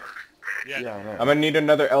 Cyber. Yeah. I'm gonna need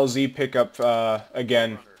another LZ pickup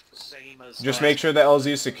again. Just make sure the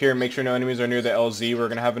LZ is secure. Make sure no enemies are near the LZ. We're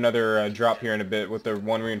gonna have another drop here in a bit with the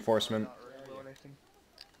 1 reinforcement.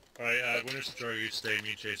 Alright, Winter Destroyer, you stay. Me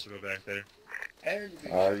and Chase will go back there.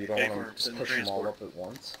 You don't want to push them all up at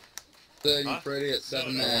once? You ready at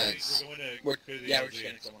 7 mags. We're just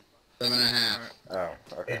getting someone. 7.5. Oh,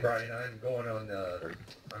 okay. Hey Brian, I'm going on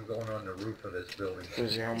the roof of this building.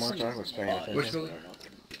 Shows you how much I was paying attention. Which building?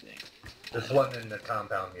 This one in the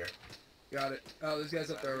compound here. Got it. Oh, this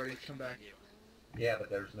guy's up there already. Come back. Yeah, but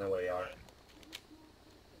there's no AR.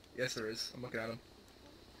 Yes, there is. I'm looking at him.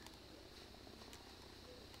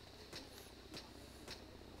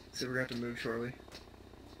 So we're gonna have to move shortly.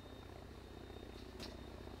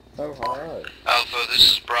 Oh, alright. Alpha,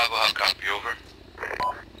 this is Bravo, how copy, over?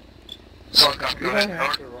 Solid copy, go ahead, over.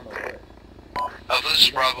 Alpha, this is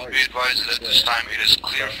Bravo, be advised that at this time it is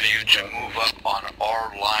clear for you to move up on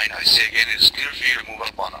our line. I say again, it is clear for you to move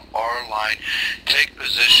up on our line. Take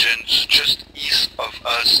positions just east of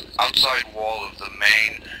us, outside wall of the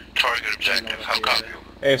main target objective. How copy, over?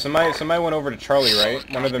 Hey, somebody went over to Charlie, right?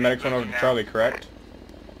 One of the medics went over to Charlie, correct?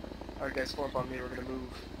 Alright guys, form up on me, we're gonna move.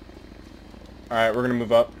 Alright, we're gonna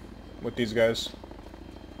move up with these guys.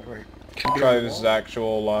 Charlie, this is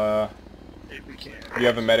actual, you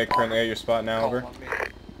have a medic currently at your spot now, over?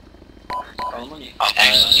 Excellent,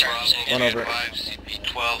 One over.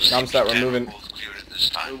 Amstat, we're moving. I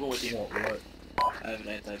have an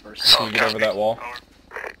anti-burst. Can you get over that wall?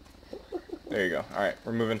 There you go. Alright,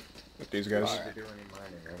 we're moving with these guys.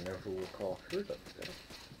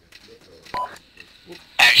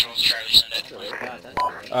 Actual Charlie, send it.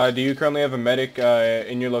 Do you currently have a medic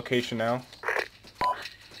in your location now?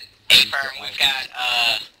 Hey, firm, we've got,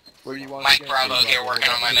 Mike Bravo here working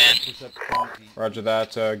on my man. Roger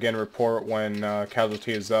that. Again, report when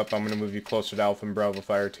casualty is up. I'm going to move you closer to Alpha and Bravo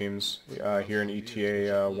fire teams here in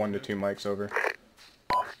ETA 1 to 2 mics, over.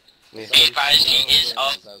 Be advised, he is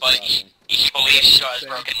up, but he believes he has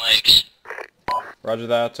broken legs. Roger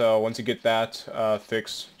that. Once you get that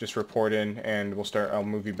fixed, just report in, and I'll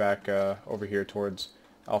move you back over here towards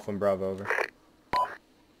Alpha and Bravo, over.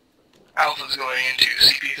 Alpha's going into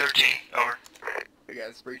CP-13, over. Hey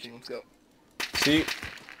guys, breaching, let's go. See,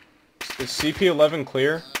 is CP-11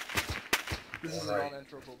 clear? This is a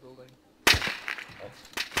non-enterable building.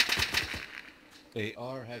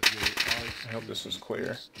 AR, have your eyes. I hope this is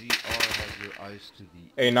clear. GR, have your eyes to the.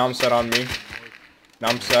 Hey, Namsat on me.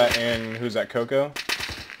 Namsat and who's that? Coco.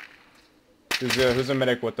 Who's the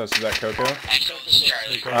medic with us? Is that Coco?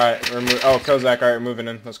 Alright, oh, Kozak, alright, moving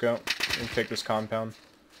in. Let's go. We'll take this compound.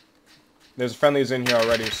 There's friendlies in here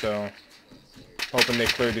already, so hoping they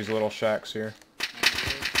clear these little shacks here.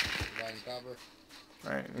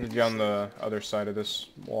 Alright, we'll be on the other side of this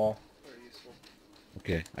wall.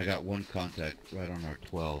 Okay, I got one contact right on our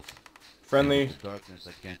 12. Friendly. In the darkness,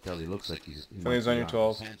 I can't tell. He looks like he's. Friendly's on your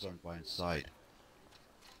 12. His hands aren't by his side.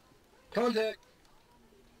 Contact!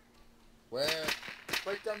 Where?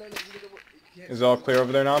 Right down there. Is it all clear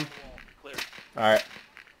over there, Nam? Clear. Alright.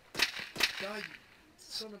 God,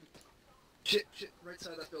 son of a... Shit, right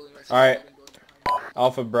side of that building. Right Alright.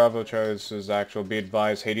 Alpha Bravo Charlie is actual. Be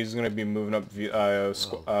advised, Hades is going to be moving up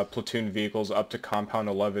platoon vehicles up to Compound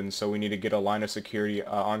 11, so we need to get a line of security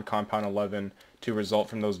on Compound 11 to result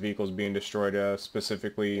from those vehicles being destroyed,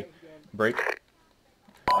 specifically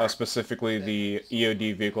specifically the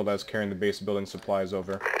EOD vehicle that's carrying the base building supplies,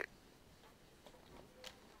 over.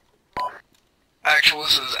 Actual,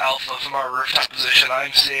 this is Alpha from our rooftop position.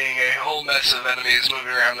 I'm seeing a whole mess of enemies moving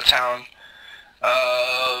around the town.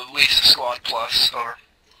 Leights squad plus, over.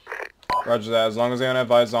 Roger that. As long as they don't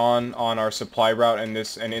have eyes on our supply route and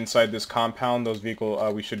inside this compound, those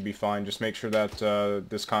vehicles, we should be fine. Just make sure that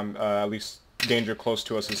at least danger close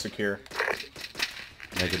to us is secure.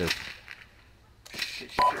 Negative.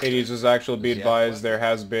 Hades is actually, be advised, there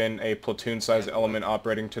has been a platoon-sized element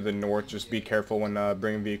operating to the north. Just be careful when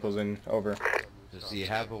bringing vehicles in, over. Does he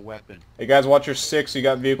have a weapon? Hey guys, watch your 6. You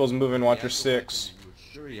got vehicles moving, watch your 6.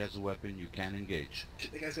 Sure he has a weapon, you can engage.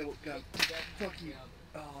 Shit, the guy's got fuck you.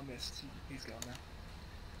 Oh, I missed. He's gone now.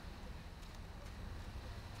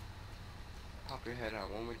 Pop your head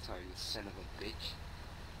out one more time, you son of a bitch.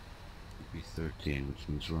 CP-13, which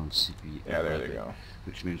means we're on CP-11. Yeah, there they go.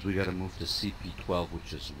 Which means we gotta move to CP-12,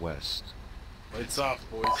 which is west. Lights off,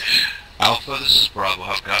 boys. Alpha, this is Bravo.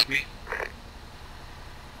 How copy?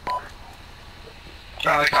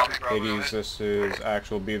 Ladies, this is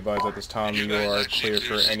actual. Be advised at this time you are clear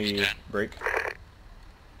for any break.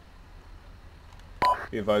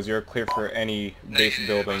 Be advised you are clear for any base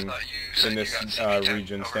building in this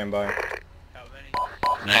region. Stand by.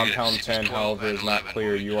 Compound 10, however, is not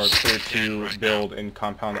clear. You are clear to build in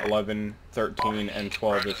Compound 11, 13, and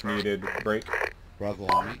 12 if needed. Break. Bravo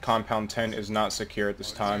on me. Compound 10 is not secure at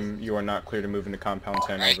this time. You are not clear to move into Compound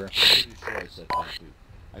 10. Over.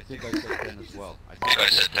 I think I said 10 as well. I think I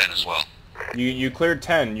said 10 as well. You cleared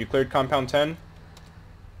 10. You cleared Compound 10?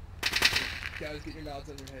 Guys, get your nods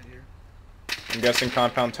on your head here. I'm guessing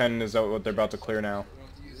Compound 10 is what they're about to clear now.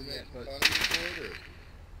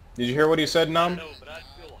 Did you hear what he said, Nam? No, but I'd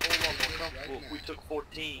feel a whole lot more comfortable if we took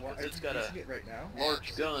 14, because it's got a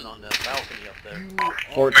large gun on the balcony up there.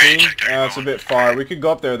 14? It's a bit far. We could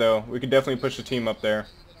go up there, though. We could definitely push the team up there.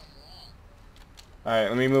 Alright,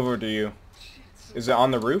 let me move over to you. Is it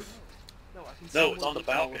on the roof? No, it's on the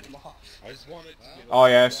balcony. Oh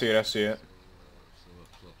yeah, I see it.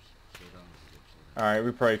 Alright,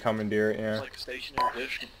 we probably commandeer it, yeah. It's like a stationary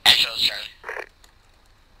dish.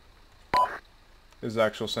 This is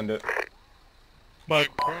actual, send it.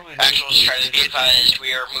 Actual Charlie, be advised,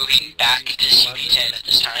 we are moving back to CP-10 at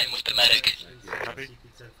this time with the medic.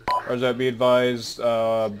 Roger that, be advised,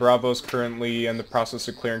 Bravo's currently in the process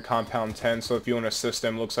of clearing Compound 10, so if you want to assist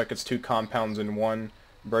them, looks like it's 2 compounds in 1.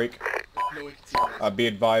 Break. Be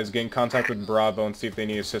advised, get in contact with Bravo and see if they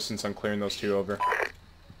need assistance on clearing those 2, over.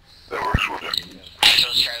 That works with it.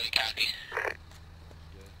 Actual Charlie, copy.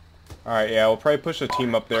 Alright, yeah, we'll probably push a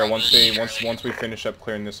team up there once we finish up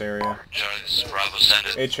clearing this area. Charlie, this is Bravo, send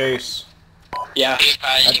it. Hey Chase. Yeah.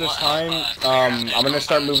 At this time, I'm gonna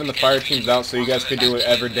start moving the fire teams out so you guys can do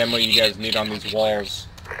whatever demo you guys need on these walls.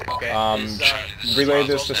 Relay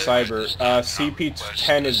this to Cyber.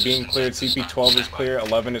 CP-10 is being cleared, CP-12 is clear,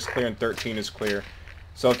 11 is clear, and 13 is clear.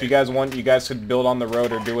 So if you guys want, you guys could build on the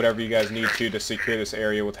road or do whatever you guys need to secure this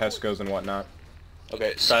area with HESCOs and whatnot.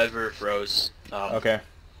 Okay, Cyber froze. Okay.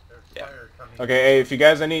 Yeah. Okay, hey, if you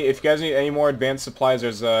guys need any more advanced supplies,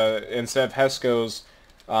 there's instead of HESCOs,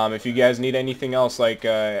 if you guys need anything else like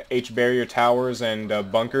H-barrier towers and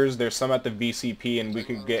bunkers, there's some at the VCP, and we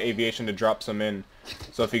could get aviation to drop some in.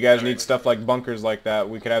 So if you guys need stuff like bunkers like that,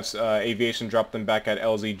 we could have aviation drop them back at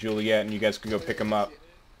LZ Juliet, and you guys could go pick them up.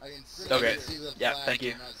 Okay. Yeah. Thank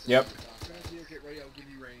you. Yep.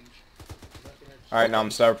 Alright, now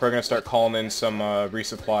I'm sorry. We're probably gonna start calling in some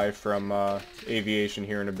resupply from aviation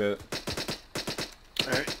here in a bit.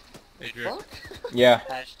 Alright. Hey, Drew. Yeah.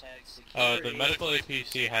 The medical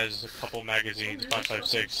APC has a couple magazines,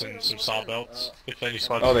 5.56, and some saw belts. If any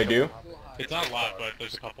squads. Oh, they do? It's not a lot, but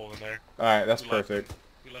there's a couple in there. Alright, that's perfect.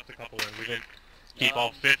 We left a couple in. We didn't keep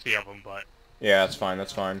all 50 of them, but... Yeah, that's fine,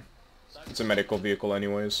 that's fine. It's a medical vehicle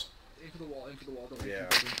anyways. Aim for the wall, don't yeah.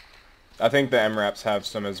 I think the MRAPs have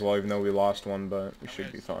some as well, even though we lost one, but we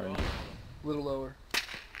should be fine. A little lower.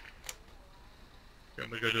 I'm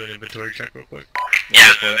gonna go do an inventory check real quick.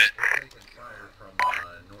 Yeah, move it.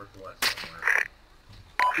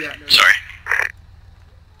 Yeah, no. Sorry.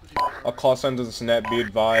 I'll call signs of this net, be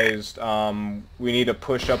advised, we need to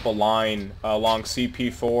push up a line along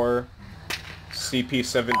CP4,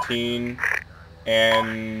 CP17,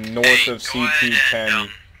 and north of CP10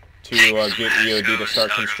 to get EOD to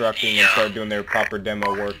start constructing and start doing their proper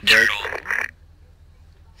demo work. Break.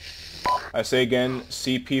 I say again,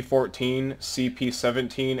 CP14,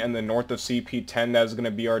 CP17, and the north of CP10, that is going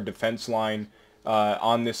to be our defense line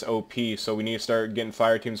on this OP, so we need to start getting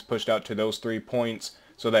fire teams pushed out to those 3 points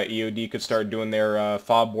so that EOD could start doing their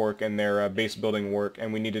FOB work and their base building work,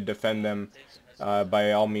 and we need to defend them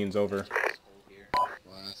by all means. Over.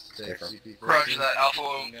 Roger that. Alpha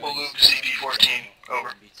will move to CP14.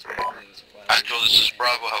 Over. Actual, this is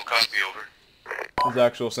Bravo. How copy? Over. This is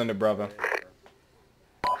actual. Send it Bravo.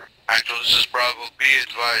 Actual, this is Bravo. Be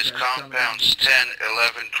advised, compounds 10,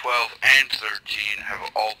 11, 12, and 13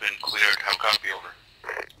 have all been cleared. How copy? Over.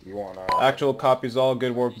 You want Actual copies all.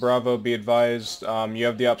 Good work, Bravo. Be advised, you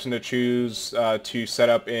have the option to choose to set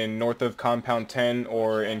up in north of compound 10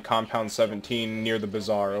 or in compound 17 near the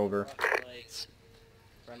bazaar. Over.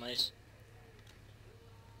 Friendlies.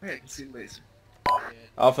 Hey, I can see the laser.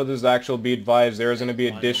 Alpha, this is actual. Be advised, there is going to be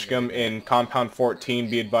a dishcum in compound 14.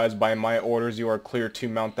 Be advised, by my orders, you are clear to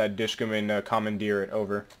mount that dishcum and commandeer it.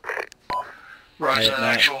 Over. Roger that.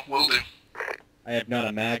 Actual. Will do. I have not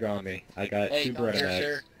a mag on me. I got 2 Beretta mags.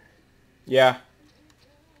 Sir. Yeah.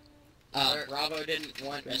 Bravo didn't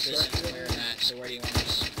want assistance clearing that, so where do you want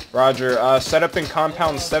us? Roger. Set up in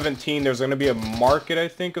compound 17. There's going to be a market, I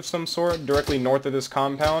think, of some sort, directly north of this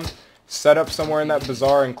compound. Set up somewhere in that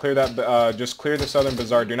bazaar and clear that. Just clear the southern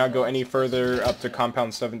bazaar. Do not go any further up to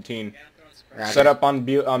compound 17. Roger. Set up on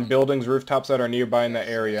buildings, rooftops that are nearby in that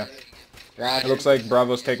area. Roger. It looks like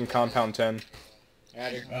Bravo's taking compound 10.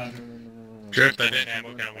 Roger. Drift, I didn't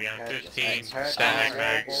ammo count. We have 15 static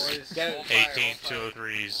mags, 18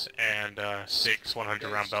 203s, and 6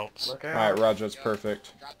 100 round belts. Alright, Roger, that's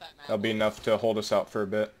perfect. That'll be enough to hold us out for a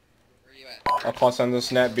bit. I'll toss on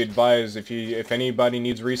this net. Be advised, if anybody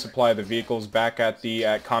needs resupply, the vehicles back at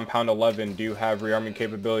compound 11 do have rearming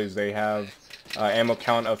capabilities. They have ammo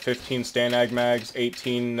count of 15 Stanag mags,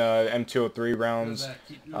 18 M203 rounds.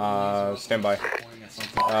 Standby.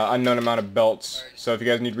 Unknown amount of belts. So if you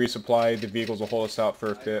guys need resupply, the vehicles will hold us out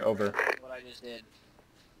for a bit. Over. What I just did.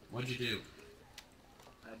 What'd you do?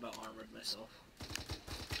 I about armored myself.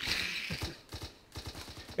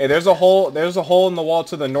 Hey, there's a hole in the wall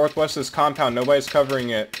to the northwest of this compound. Nobody's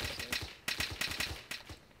covering it.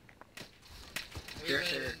 Here,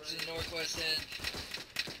 sir. To the northwest end.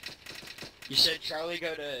 You said Charlie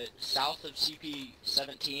go to south of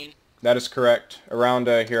CP17? That is correct. Around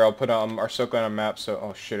here, I'll put our circle on a map. So,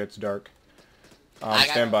 oh shit, it's dark.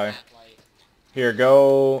 Stand by. Here,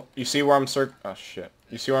 go. You see where I'm Oh shit.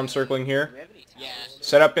 You see where I'm circling here? Yeah.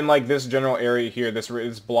 Set up in like this general area here.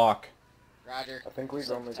 This block. Roger. I think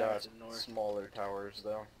we've only got smaller towers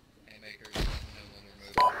though.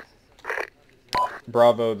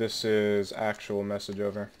 Bravo, this is actual. Message.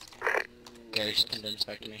 Over. Yeah, there's something to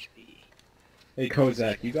inspect me. Hey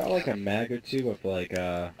Kozak, you got like a mag or two of like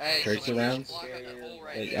tracer rounds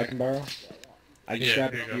that I can borrow? I just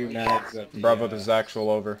grabbed a few mags of the, Bravo, this is actual.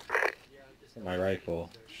 Over. My rifle.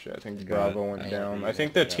 Shit, I think Bravo went down. I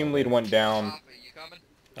think the team lead went down.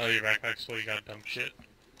 Oh, your backpack's full. You got dumb shit.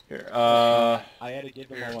 Here, I had to give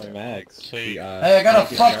them all my mags. Hey, I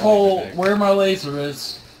got a fuckhole where my laser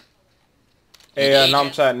is. Hey,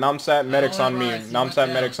 Namsat medics on me.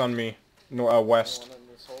 Namsat medics on me. West.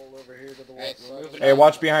 Hey,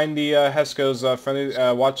 watch behind the Hescos. Friendly,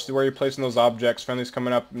 watch where you're placing those objects. Friendly's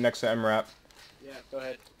coming up next to MRAP. Yeah, go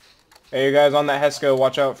ahead. Hey, you guys on that Hesco,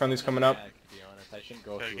 watch out. Friendly's coming up. To be honest, I shouldn't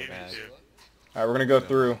go through a mag. Alright, we're gonna go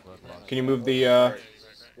through. Can you move the,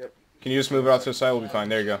 can you just move it out to the side? We'll be fine.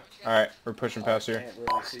 There you go. Alright, we're pushing past here.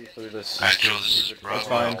 Actual, this is Bravo. That's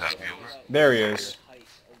fine. Copy. Over. There he is.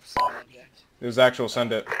 This is actual.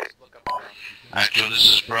 Send it. Actually, this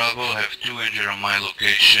is Bravo. I have 2 injured on my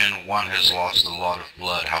location. 1 has lost a lot of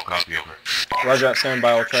blood. How copy, over? Roger that, stand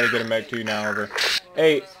by. I'll try to get a meg to you now, over.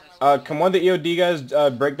 Hey, can one of the EOD guys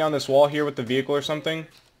break down this wall here with the vehicle or something?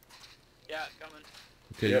 Yeah, coming.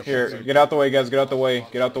 Okay. Here, get out the way, guys. Get out the way.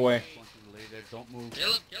 Get out the way. Don't move.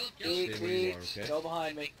 Kill him. Go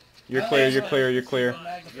behind me. You're clear. You're clear. You're clear.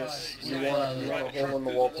 You want a hole in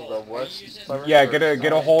the wall to the west? Yeah,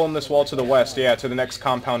 get a hole in this wall to the west. Yeah, to the next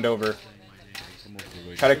compound over.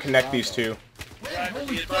 Try to connect these two.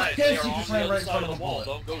 Be advised, they are on the other side of the wall.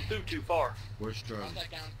 Don't go through too far. Where's Charlie?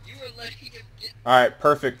 Alright,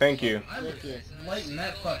 perfect. Thank you. Lighten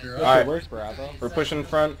that fucker up. Alright, Where's Bravo? we're pushing in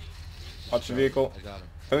front. Watch the vehicle.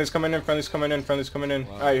 Friendly's coming in. Friendly's coming in. Friendly's coming in.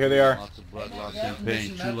 Alright, here they are.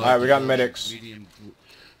 Alright, we got medics.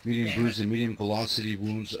 Medium bruise and medium velocity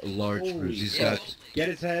wounds, large bruise. He's got... Get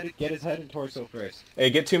his head and torso first. Hey,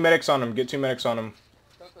 get 2 medics on him. Get 2 medics on him.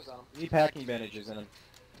 Need packing bandages in him.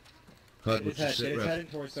 Cut, Get his head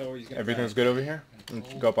and torso or he's gonna Everything's die. good over here?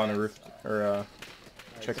 Go up on the roof. Or,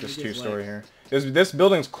 check this 2-story here. This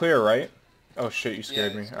building's clear, right? Oh shit, you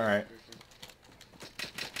scared me. Alright.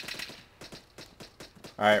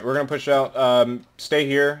 Alright, we're gonna push out. Stay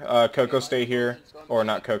here. Coco, stay here. Or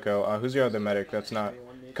not Coco. Who's the other medic? That's not...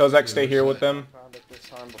 Kozak, stay here with them.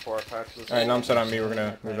 Alright, now I'm set on me. We're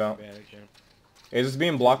gonna move out. Is this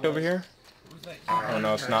being blocked over here? Oh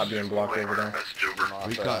no, it's not being blocked over there.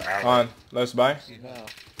 On, let us by.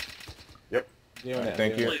 Yep. Alright,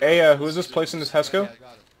 thank you. Hey, who is this placing this HESCO?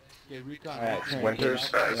 Winters.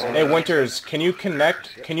 Hey, Winters, can you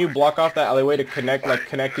connect? Can you block off that alleyway to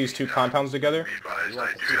connect these 2 compounds together?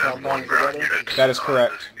 That is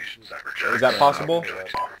correct. Is that possible?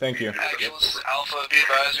 Thank you. Actually, this is Alpha. Be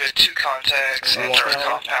advised, we had 2 contacts enter a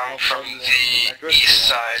compound from the east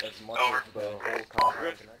side. Over.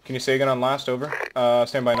 Can you say again on last? Over.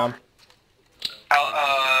 Stand by, Nam.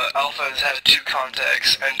 Alpha has had 2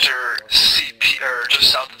 contacts enter CP, or just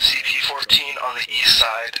south of CP-14 on the east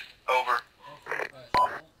side. Over.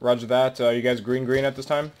 Roger that. You guys green at this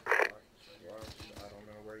time? I don't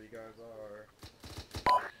know where you guys are.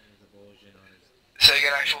 Say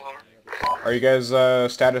again, actual, over. Are you guys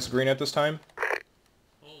status green at this time?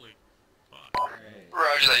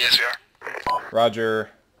 Roger that, yes we are. Roger.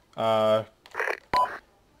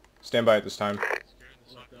 Stand by at this time.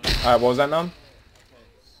 Alright, what was that, Nam?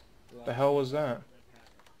 The hell was that?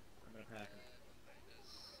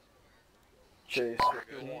 Chase.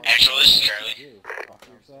 Actually, this is Charlie.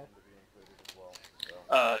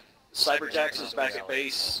 Cyberjax is back at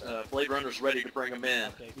base. Blade Runner's ready to bring him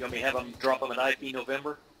in. You want me to have him drop him an IP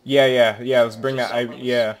November? Yeah, let's bring that.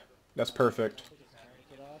 Yeah, that's perfect.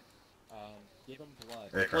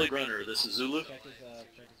 Blade Runner, this is Zulu.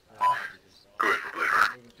 Good, Blade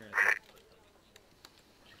Runner.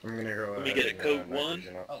 I'm gonna go. Let me get a code 1.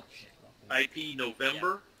 IP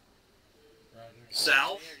November.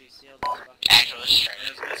 South. Actually, this is Charlie.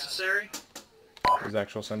 As necessary. Is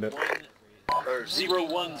actual send it. Or 010.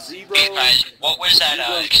 What was that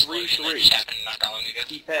explosion that just happened not that long ago?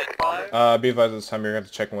 Keypad 5. Be advised this time you're going to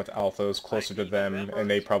have to check in with Alphas closer to them, and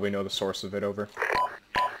they probably know the source of it, over.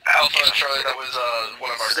 Alpha, Charlie, that was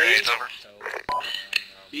one of our grenades, over.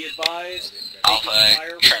 Be advised. Alpha,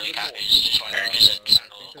 Charlie copies. Just wondering, is it some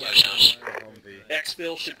little close?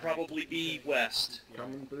 Exfil should probably be west.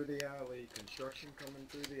 Coming through the alley. Construction coming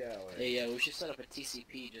through the alley. Hey, we should set up a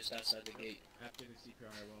TCP just outside the gate. After the CPR,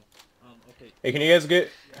 I will. Okay. Hey, can you guys get...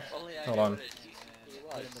 Hold on.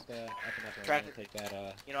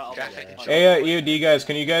 Hey, EOD guys,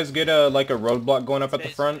 can you guys get like a roadblock going up at the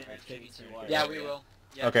front? Yeah, we will.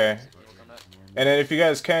 Yeah, okay. And then if you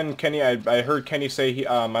guys can, Kenny, I heard Kenny say he,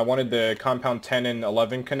 I wanted the compound 10 and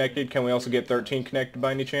 11 connected. Can we also get 13 connected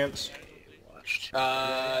by any chance?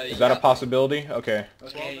 Is that a possibility? Okay.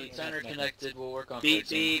 Okay, center connected. We'll work on beep,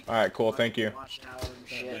 beep. All right, cool. Thank you.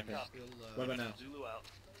 What about now?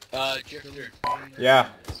 Drifter. Yeah.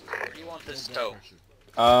 Where do you want this tow?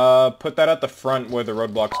 Put that at the front where the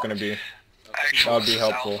roadblock's gonna be. That would be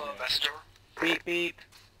helpful. Beep, beep.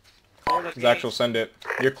 Actual, send it.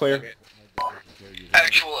 You're clear.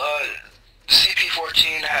 Actual,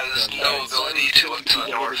 CP-14 has no ability to look to the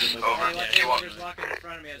north. Over. Do you want...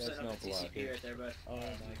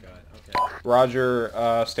 Roger,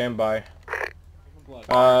 stand by.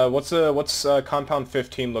 What's compound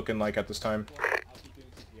 15 looking like at this time?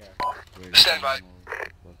 Stand by.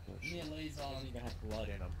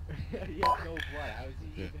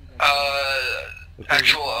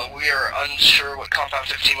 Actual, we are unsure what compound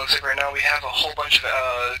 15 looks like right now. We have a whole bunch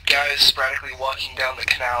of guys sporadically walking down the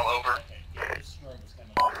canal, over.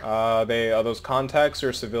 Are those contacts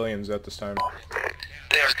or civilians at this time?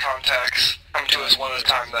 They are contacts. I'm to us one at a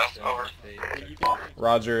time, though. Over.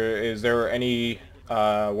 Roger, is there any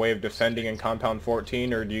way of defending in Compound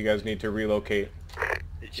 14, or do you guys need to relocate?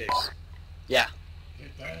 Yeah.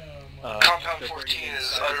 Compound 14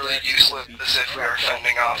 is utterly useless if we are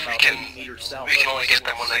fending off. We can only get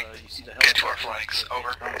them when they get to our flanks.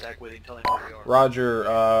 Over.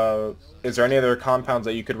 Roger, is there any other compounds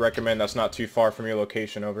that you could recommend that's not too far from your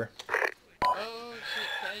location? Over.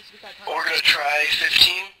 We're gonna try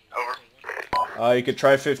 15. Over. You could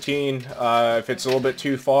try 15. If it's a little bit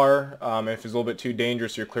too far, if it's a little bit too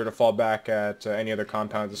dangerous, you're clear to fall back at any other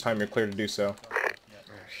compounds. This time you're clear to do so.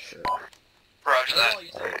 Roger that.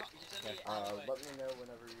 Let me know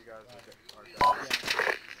whenever you guys are done.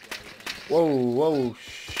 Whoa, whoa,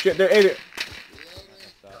 shit, there, hey,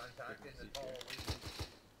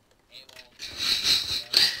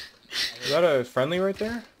 is that a friendly right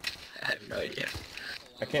there? I have no idea.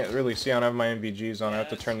 I can't really see. I don't have my NVGs on. I have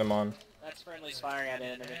to turn them on. That's friendly's firing at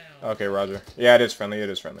an enemy. Okay, roger. Yeah, it is friendly. It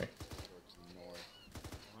is friendly.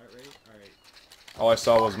 All I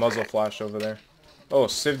saw was muzzle flash over there. Oh,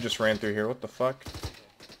 Civ just ran through here. What the fuck?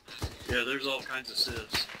 Yeah, there's all kinds of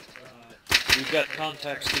civs. We've got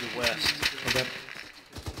contacts to the west. Okay.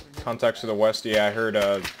 Contacts to the west. Yeah, I heard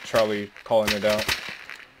Charlie calling it out.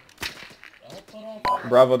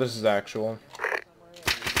 Bravo, this is actual.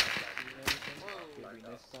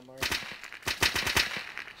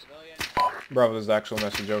 Bravo, this is actual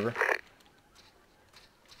message over.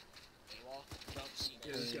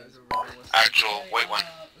 Actual, wait one.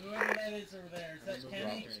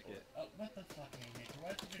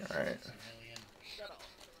 Alright.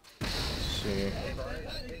 Let's see.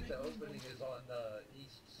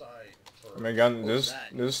 Oh my god, does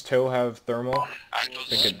this tow have thermal? I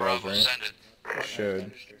think it does, right? It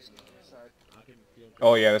should.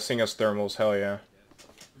 Oh yeah, this thing has thermals, hell yeah.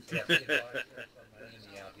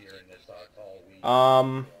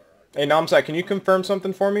 Hey Namsat, can you confirm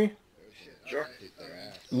something for me? Sure.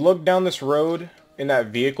 Look down this road in that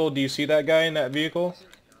vehicle. Do you see that guy in that vehicle?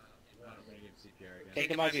 I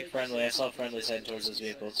think it might be friendly. I saw friendlies heading towards those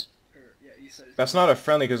vehicles. That's not a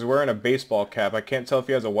friendly because we're wearing a baseball cap. I can't tell if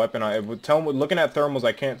he has a weapon on it. Looking at thermals,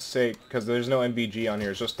 I can't say because there's no MVG on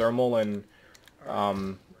here. It's just thermal and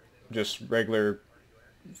just regular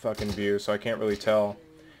fucking view, so I can't really tell.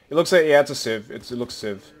 It looks like, yeah, it's a Civ. It looks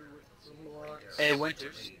Civ. Hey,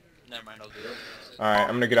 Winters. Never mind, I'll do it. Alright,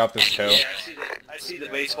 I'm gonna get off this tow. Yeah, I see the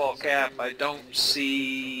baseball cap. I don't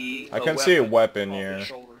see. I can see a weapon, yeah.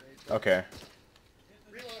 Okay.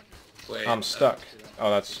 I'm stuck. Oh,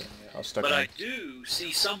 that's. I was stuck. But I do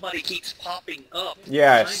see somebody keeps popping up.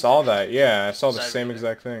 Yeah, I saw that. Yeah, I saw the same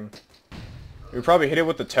exact thing. We probably hit it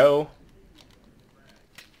with the toe.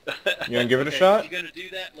 You gonna give it a shot? If you're gonna do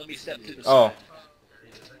that, let me step to the side. side.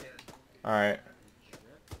 Alright.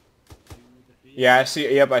 Yeah, I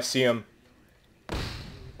see. Yep, I see him.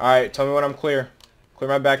 Alright, tell me when I'm clear. Clear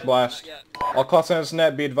my back blast. All call signs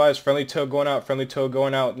net, be advised. Friendly tow going out. Friendly tow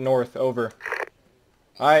going out north. Over.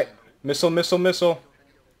 Alright. Missile, missile, missile.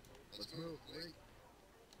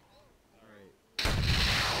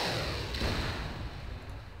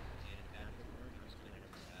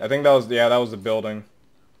 I think that was, yeah, that was the building.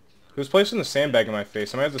 Who's placing the sandbag in my face?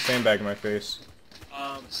 Somebody has the sandbag in my face.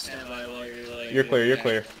 Stand by while You're clear, you're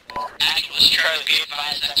clear. Activist Charlie, be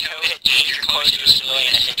advised that tow hit danger close to a civilian.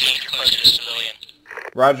 I said danger close to a civilian.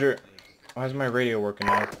 Roger. Why is my radio working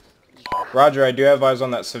now? Roger, I do have eyes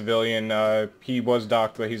on that civilian. He was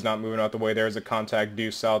docked, but he's not moving out the way. There's a contact due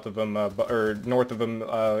south of him, or north of him,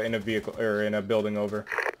 in a vehicle, or in a building over.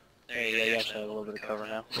 There you go, you actually have a little bit of cover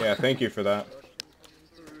now. Yeah, thank you for that.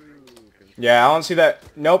 Yeah, I don't see that.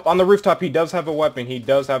 Nope, on the rooftop he does have a weapon. He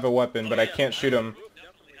does have a weapon, but I can't shoot him.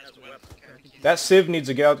 That Civ needs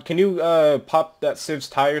to get out. Can you pop that Civ's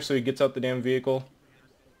tire so he gets out the damn vehicle?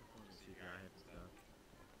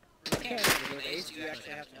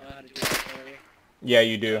 Yeah,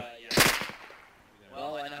 you do.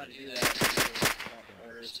 Well, I know how to do that.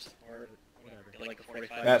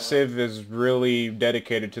 That Civ is really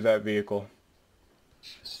dedicated to that vehicle.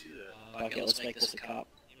 Okay, let's make this a cop.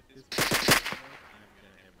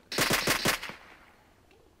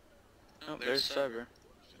 Oh, there's Cyber.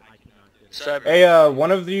 Hey,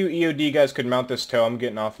 one of you EOD guys could mount this tow. I'm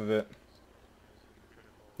getting off of it.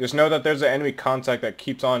 Just know that there's an enemy contact that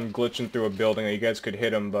keeps on glitching through a building that you guys could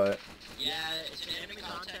hit him, but... Yeah, it's an enemy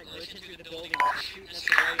contact glitching through the building.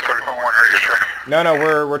 No,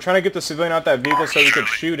 we're trying to get the civilian out that vehicle so we could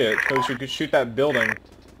shoot it, so we could shoot that building.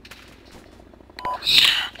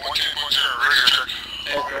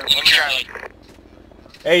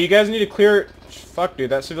 Hey, you guys need to clear... Fuck, dude,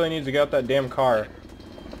 that civilian needs to get out that damn car.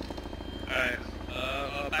 Alright,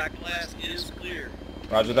 back blast is clear.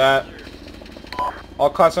 Roger that. All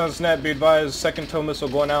class on net, be advised, second tow missile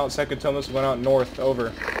going out, north,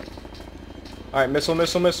 over. Alright, missile.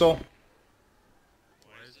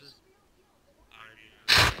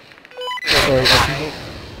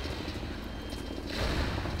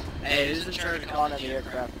 Hey, who's in charge of calling on the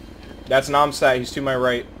aircraft? That's Namsat, he's to my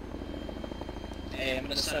right. Hey, I'm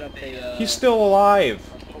gonna set up a, He's still alive!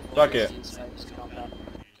 Fuck it.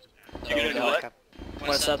 You gonna do what? I'm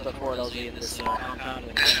gonna set up the 4 LG in this compound.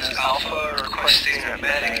 This is Alpha requesting a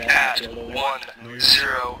medic at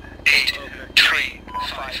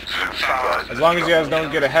 1083555. As long as you guys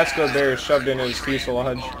don't get a Hesco bear shoved in his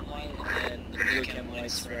fuselage. And the blue chem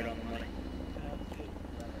lights spread on the money.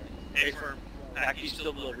 Hey, firm. Pack, you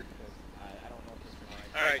still delivered.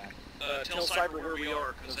 Alright, tell Cyber where we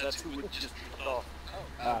are, because that's who we just off.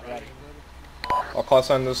 Right. I'll class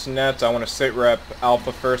on this net, I want to sit rep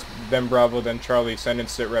Alpha first, then Bravo, then Charlie. Send in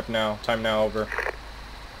sit rep now. Time now, over.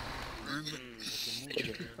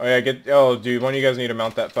 Oh yeah, oh dude, one of you guys need to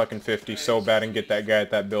mount that fucking 50 so bad and get that guy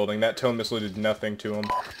at that building. That tow missile did nothing to him.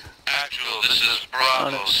 Actual, this is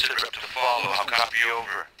Bravo. Sit rep to follow. I'll copy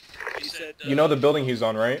over. You know the building he's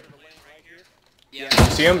on, right? Yeah. You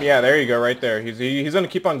see him? Yeah, there you go, right there. He's gonna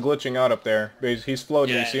keep on glitching out up there. He's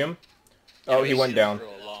floating. You see him? Oh, he went down.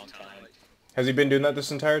 Has he been doing that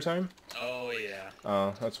this entire time? Oh yeah.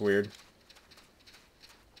 Oh, that's weird.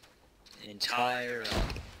 Entire.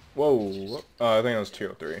 Whoa. I think that was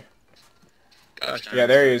 203. Gosh, yeah,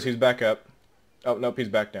 there he is. He's back up. Oh, nope, he's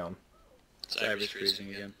back down. Cyber's freezing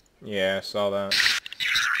again. Yeah, I saw that.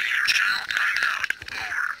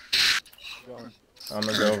 I'm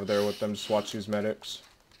gonna go over there with them, just watch these medics.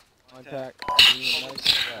 Contact. Alpha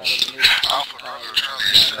Bravo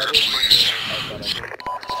Charlie, sit rep, please.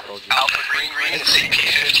 Alpha Green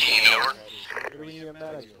CP-15, over.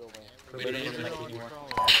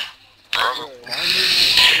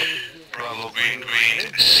 Bravo Green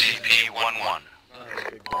CP-11.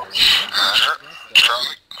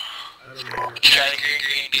 Charlie. Charlie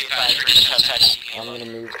Green, be advised, we're just outside CP. I'm gonna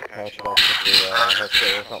move to patch it off with the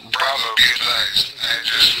Hesco or something. Bravo, be advised. I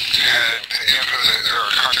just had input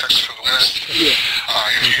or contacts for the west. Yeah.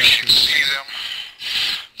 If you can see them,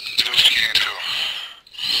 do what you can to them.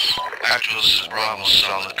 Actual, this is Bravo.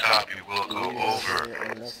 Solid copy. We'll go over. Link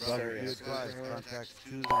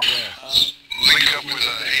up with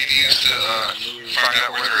ADs to find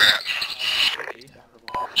out where they're at.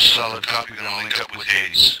 Solid copy. Gonna link up with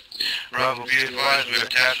Hades. Bravo, be advised. We're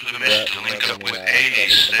attached with a mission to link up with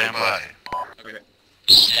Hades. Stand by. Okay.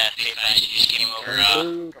 Staff, be advised, you just came over.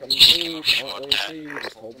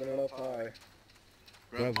 Just holding it up high.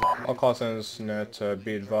 I'll call this net,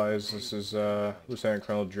 be advised, this is Lieutenant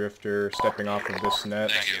Colonel Drifter stepping off of this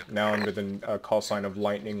net, now under the call sign of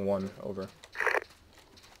Lightning 1, over.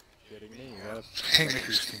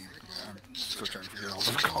 Haymaker's team. I'm still trying to figure out all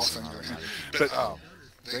the call signs right now. But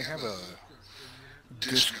they have a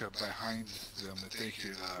disc behind them that they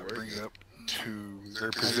could bring it up to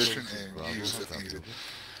their position and use if needed.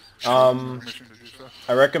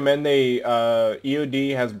 I recommend they,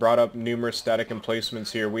 EOD has brought up numerous static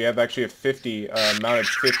emplacements here. We have actually a 50, mounted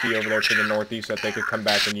 50 over there to the northeast that they could come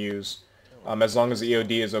back and use. As long as the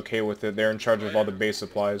EOD is okay with it, they're in charge of all the base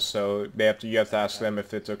supplies, so you have to ask them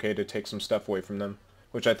if it's okay to take some stuff away from them.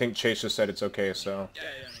 Which I think Chase just said it's okay, so.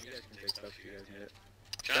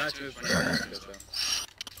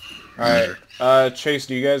 Alright, Chase,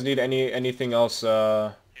 do you guys need anything else,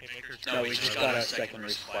 No, we just got a second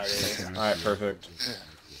resupply. Alright, perfect.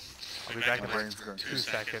 I'll be back in like 2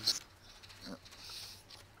 seconds.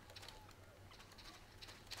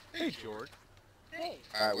 Hey, George. Hey.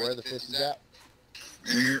 Alright, where are the 50s at?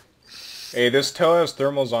 Hey, this tow has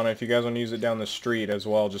thermals on it if you guys want to use it down the street as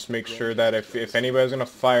well. Just make sure that if anybody's going to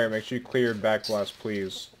fire, make sure you clear your backblast,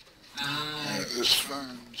 please.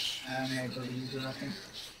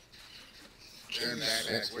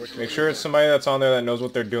 Make sure it's somebody that's on there that knows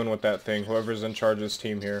what they're doing with that thing, whoever's in charge of this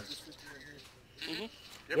team here.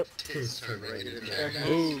 Yep.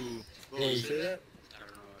 Ooh. What was that?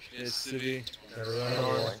 It's city. Yep,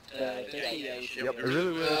 it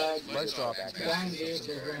really was. Lights off.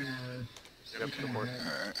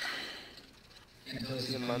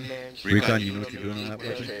 Recon, you know what you're doing on that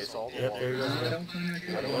project?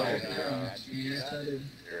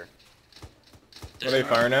 What are they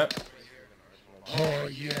firing at? Oh,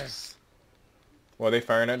 yes. What are they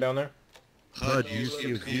firing at down there? Bud, you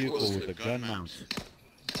see a vehicle with a gun mount.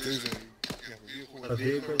 A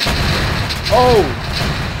vehicle? Oh!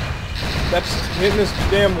 That's hitting this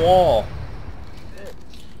damn wall.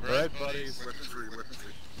 Right, buddies.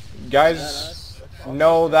 Guys,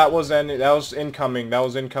 no, that was incoming. That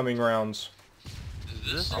was incoming rounds.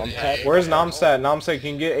 Where's Namsat? Namsat,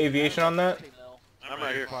 can you get aviation on that? I'm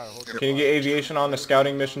right here. Can you get aviation on the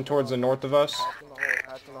scouting mission towards the north of us?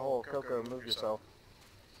 Patch in the hole. Coco, move yourself.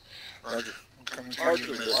 Roger.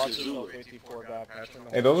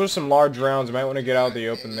 Hey, those are some large rounds. You might want to get out of the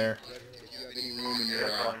open there. Any room in your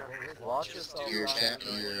chat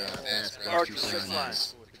and your ass back to sign in.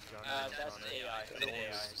 That's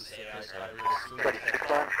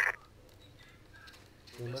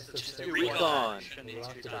the AI. Recon.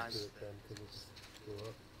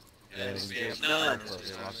 None.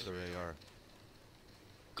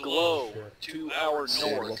 Glow. 2 hours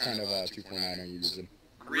north. What kind of 2.9 are you using?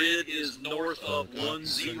 Grid is north of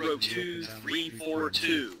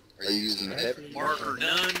 102342. Are you using the heavy? Marker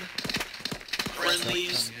none.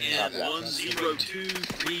 Friendlies in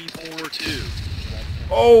 102342.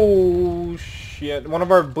 Oh shit! One of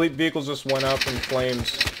our vehicles just went up in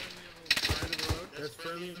flames.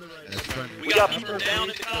 We got people down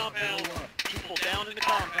in the compound. People down in the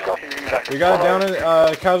compound. We got down in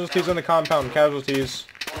casualties in the compound. Casualties.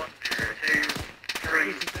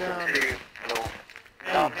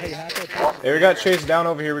 Hey, we got chased down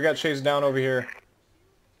over here. We got chased down over here.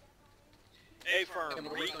 A firm,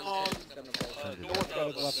 recon, north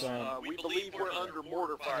of us. We believe we're under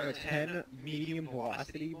mortar fire. 10 medium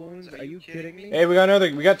velocity wounds? Are you kidding me? Hey, we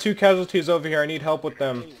got 2 casualties over here. I need help with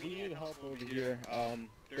them. We need help over here.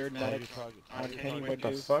 Third medic on Kenny. What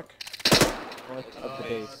the fuck? North of the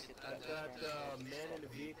base. I've got a man in a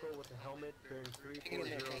vehicle with a helmet bearing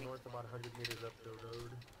 340 north, about 100 meters up the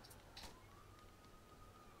road.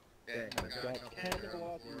 Okay, I've got 10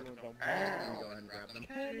 velocity wounds. I'm go and grab them.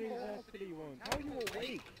 10 velocity wounds. How are you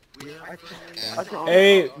awake?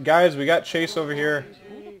 Hey, guys, we got chase over here.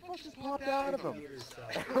 Who the fuck just popped out of him?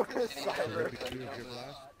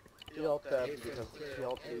 He'll because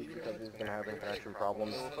he's been having connection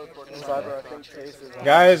problems. Cyber, I think Chase is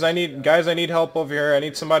Guys, I need help over here. I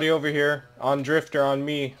need somebody over here on Drifter on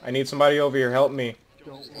me. I need somebody over here. Help me.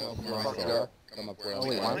 Oh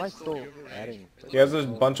wait, why am I still adding? He has a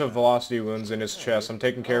bunch of velocity wounds in his chest. I'm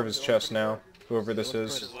taking care of his chest now. Whoever this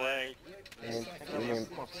is.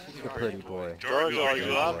 The pretty boy.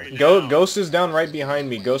 Ghost is down right behind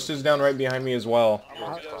me. Ghost is down right behind me as well.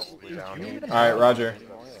 Alright, Roger.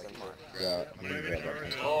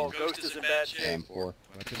 Oh, Ghost is in bad shape.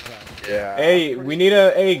 Yeah. Hey, we need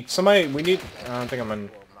a... Hey, somebody... We need... I don't think I'm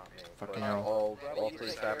in... Fucking hell. All 3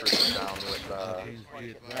 sappers are down with,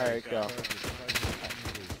 Alright, go.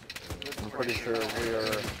 I'm pretty sure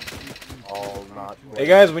we're all not... Hey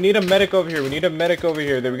guys, we need a medic over here. We need a medic over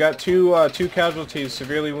here. We got two casualties,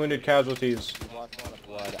 severely wounded casualties.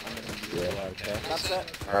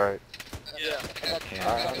 Alright. Yeah.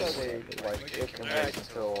 I honestly, like, it can wait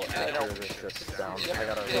until after this shit's down. I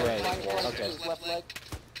gotta... Okay. Left leg.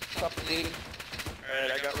 Suffocating.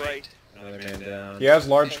 Alright, I got right. Another man down. He has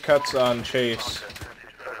large cuts on Chase.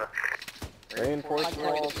 Reinforcing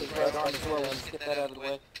walls is right on as well. Let's get that out of the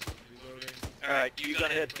way. Alright, you got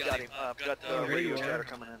ahead. Got him. Got the radio chatter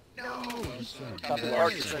coming in.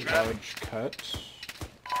 Large cut.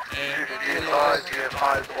 And be advised, you have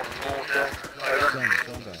eyes on the mortar.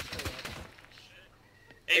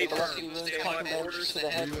 Hey, stay on my mortars. To the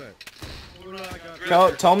head.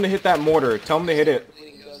 Tell him to hit that mortar. Tell him to hit it.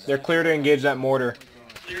 They're clear to engage that mortar.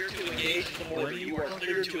 Clear to engage the mortar. You are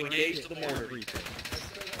clear to engage the mortar.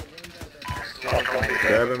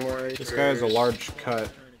 This guy has a large cut.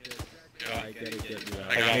 I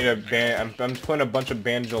need a band. I'm putting a bunch of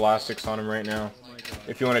bandage elastics on him right now.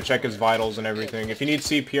 If you want to check his vitals and everything. If you need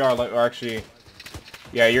CPR, or actually,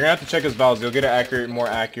 yeah, you're gonna have to check his vitals. You'll get an more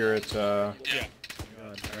accurate. Yeah.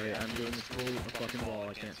 Alright, I'm doing this full fucking wall.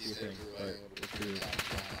 I can't see a thing. But let's do it.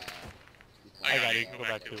 I got it. You can go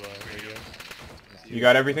back to radio. You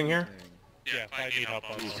got everything here? Yeah, if I need help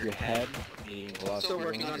on your head, needing velocity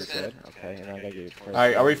wounds, you're good. Okay, and I got you.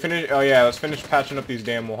 Alright, are we finished? Oh yeah, let's finish patching up these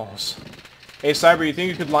damn walls. Hey Cyber, you think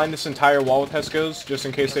you could line this entire wall with Hescos, just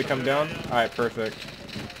in case they come down? Alright, perfect.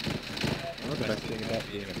 You know what the best thing about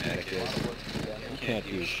being a medic is? You can't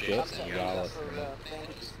do shit, and you gotta listen.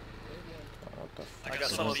 What the fuck? I got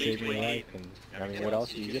some of these we need. I mean, what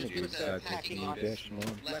else are you gonna do besides making me bitch?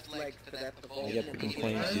 I get to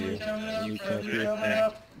complain to you, and you can't do a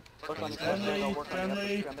thing.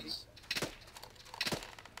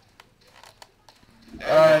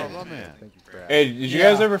 Hey, did you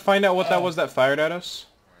guys ever find out what that was that fired at us?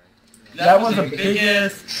 That was a big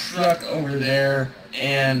ass truck over there,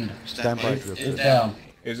 and it's down.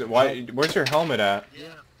 Is it why? Where's your helmet at?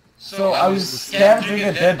 So I was scavenging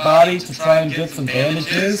a dead body to try and get some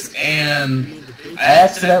bandages, and I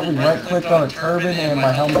accidentally right-clicked on a turbine, and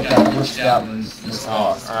my helmet got pushed out and was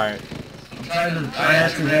tossed. Alright. I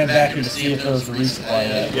actually ran back in to see if there was a resupply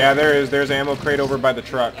yet. Yeah, there is. There's an ammo crate over by the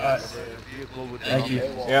truck. Thank you.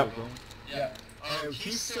 Yep.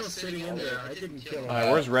 He's still sitting in there. I didn't kill him.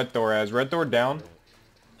 Alright, where's Red Thor at? Is Red Thor down?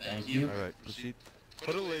 Thank you. Alright, proceed.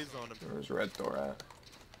 Put a laser on him. Where's Red Thor at?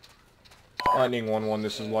 Lightning 1-1,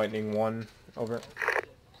 this is Lightning 1. Over.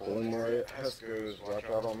 Pulling more Hesco's watch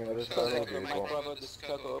out on the other side of the vehicle.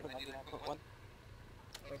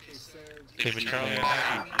 David Charlie.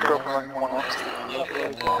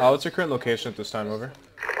 What's your current location at this time, over?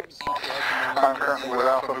 I'm currently with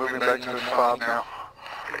Alpha, moving back to the fob now.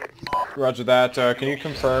 Roger that. Can you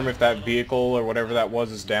confirm if that vehicle or whatever that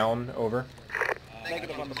was is down, over? I can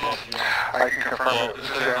confirm it is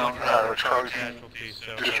down. Charlie's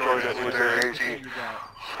destroyed it with their AT.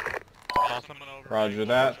 Roger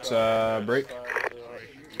that. Break.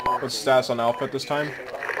 What's the status on Alpha at this time?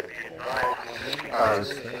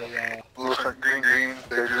 Looks like green.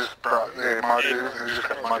 They just brought they just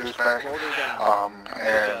got modules back.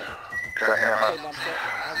 And got ArmA.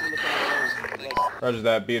 Roger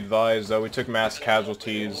that. Be advised, we took mass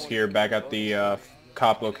casualties here back at the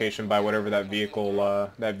cop location by whatever that vehicle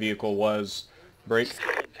was. Break.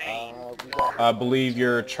 I believe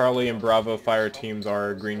your Charlie and Bravo fire teams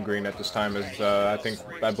are green at this time, as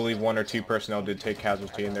I believe 1 or 2 personnel did take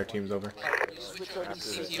casualty in their teams, over.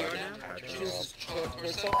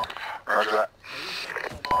 Roger that.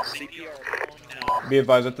 Be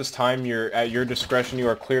advised, at this time, at your discretion, you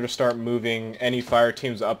are clear to start moving any fire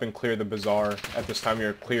teams up and clear the bazaar. At this time,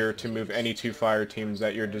 you're clear to move any 2 fire teams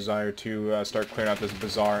at your desire to start clearing out this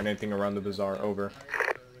bazaar and anything around the bazaar, over.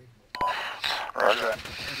 Roger that.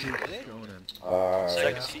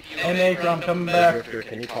 Hey Nate, I'm coming back.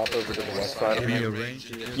 Can you pop over to the west side of me?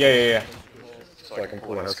 Yeah. So I can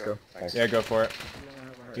pull a Hesco. Thanks. Yeah, go for it.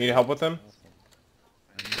 You need help with them?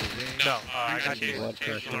 No, I got you.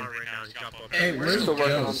 Hey, where's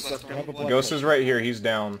Ghost? Ghost is right here, he's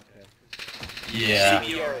down. Yeah.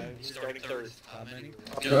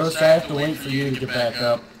 Ghost, I have to wait for you to get back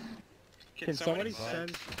up. Can somebody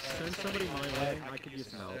send somebody my way? I could use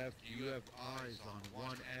some help.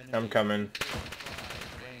 I'm coming.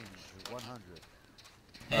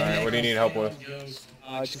 Alright, what do you need help with?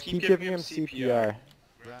 Just keep giving him CPR.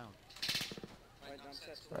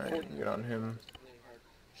 Alright, get on him.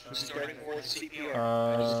 Just give him a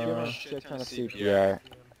shit ton of CPR.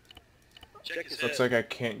 Looks like I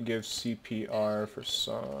can't give CPR for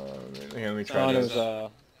some... Here, let me try this.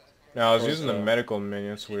 No, I was using the medical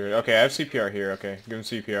menu, it's weird. Okay, I have CPR here, okay. Give him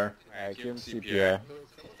CPR. Alright, give him CPR.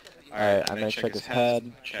 Alright, I'm gonna check his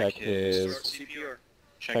head, check his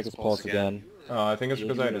pulse again. I think it's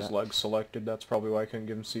because I had his legs selected, that's probably why I couldn't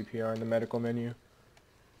give him CPR in the medical menu.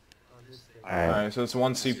 Alright, so it's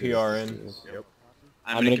 1 CPR in.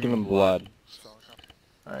 I'm gonna give him blood.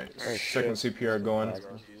 Alright, second CPR going.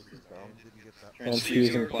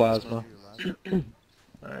 Transfusing plasma.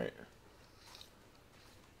 Alright.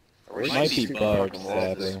 Might be bugged,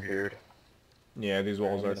 sadly. Yeah, these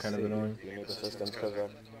walls are kind of annoying.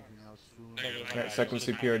 Alright, second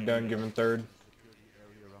CPR done, give him third.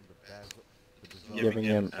 Giving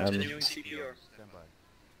him,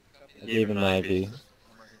 gave him IV.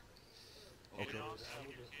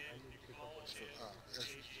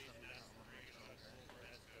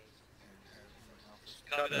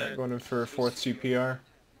 Alright, going in for 4th CPR.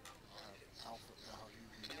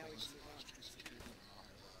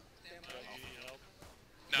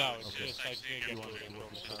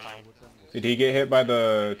 Did he get hit by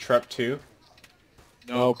the truck too?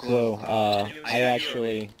 No clue. I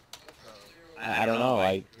don't know.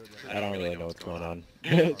 I don't really know what's going on.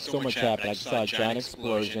 So much happened. I just saw a giant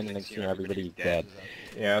explosion and next thing everybody dead.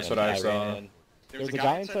 Yeah, that's what I saw. There was a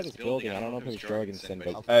guy inside this building. I don't know if it was Jorgensen,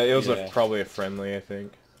 but it was probably a friendly. I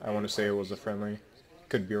think. I want to say it was a friendly.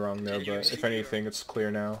 Could be wrong though, but if anything, it's clear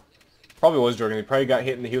now. Probably was Jorgensen. He probably got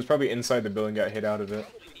hit. He was probably inside the building, got hit out of it.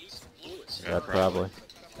 Yeah, probably.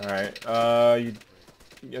 All right. I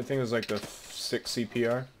think it was like the 6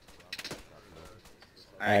 CPR.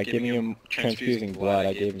 Alright, giving him transfusing blood.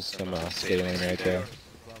 I gave him some saline right there.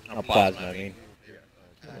 Oh, plasma, I mean.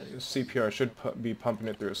 CPR should be pumping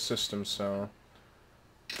it through a system, so...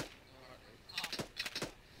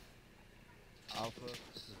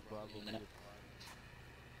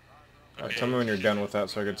 tell me when you're done with that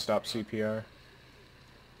so I could stop CPR.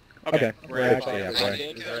 Okay. We're actually halfway.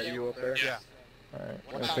 Is that you up there? Yeah. Alright,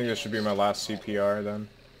 I think this should be my last CPR then.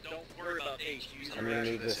 I'm gonna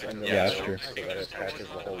move this under yeah, that's true. so that it patches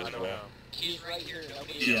the hole as well.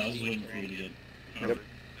 Yeah, I was waiting for you to get... Yep.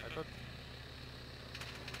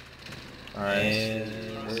 Alright.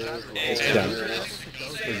 It's done.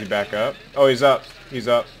 Is he back up? Oh, he's up. He's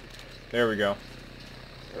up. There we go.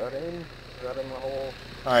 Got in the hole.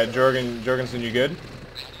 Alright, Jorgensen, you good?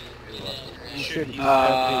 You should be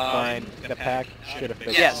fine. The pack should have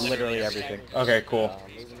fixed literally everything. Okay, cool.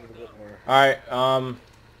 Alright,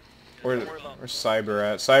 where's Cyber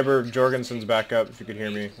at? Cyber, Jorgensen's back up, if you could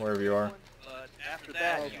hear me, wherever you are. After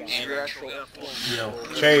that,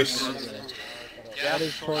 Chase.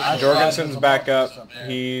 Jorgensen's back up.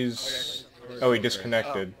 He's... Oh, he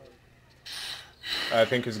disconnected. I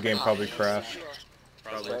think his game probably crashed.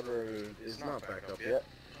 Cyber is not back up yet.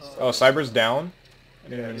 Oh, Cyber's down? I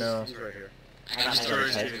didn't even know. He's right here.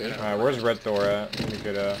 Alright, where's Red Thor at? Let me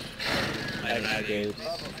get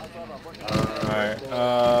Alright,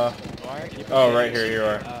 oh, right here you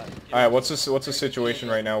are. Alright, what's the situation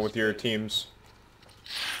right now with your teams?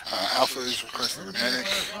 Alpha is requesting a medic.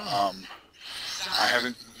 I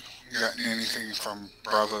haven't gotten anything from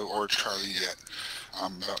Bravo or Charlie yet.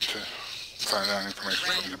 I'm about to find out information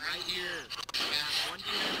from them. Right here. One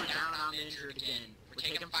unit down on the injured again. We're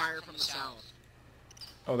taking fire from the south.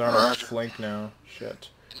 Oh, they're on our flank now. Shit.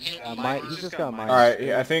 He's just got mine. Alright,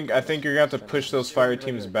 I think you're gonna have to push those fire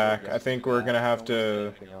teams back. I think we're gonna have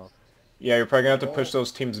to... Yeah, you're probably gonna have to push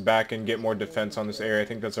those teams back and get more defense on this area. I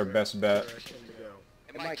think that's our best bet.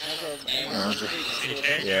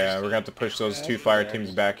 Yeah, we're gonna have to push those 2 fire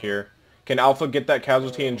teams back here. Can Alpha get that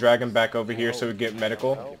casualty and drag him back over here so we get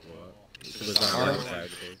medical? We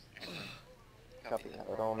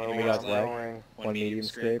got lag. 1 medium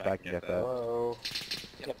scrape, I can get that.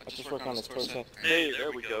 Yep, I just worked on this process. Hey,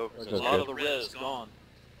 there we go. A lot of the res gone.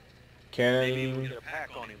 Can...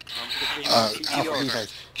 Alpha,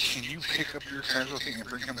 can you pick up your casualty and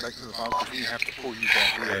bring him back to the fob? Because we have to pull you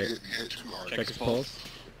back. We are getting hit too hard. Check his pulse.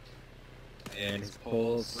 And his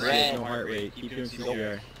pulse, no heart rate. Keep doing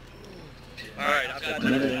CPR. Alright, I've got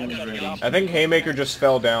that. I think Haymaker just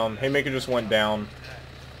fell down. Haymaker just went down.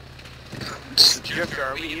 Drifter,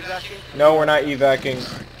 are we evacuating? No, we're not evacing.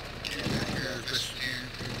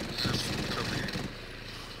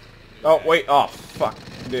 Oh, wait. Oh, fuck.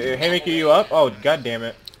 Haymaker, you up? Oh, god damn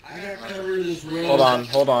it.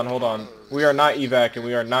 Hold on. We are not evacing.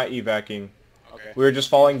 We are not evacing. Okay. We are just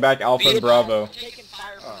falling back Alpha and Bravo.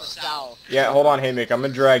 Yeah, hold on, Haymaker. I'm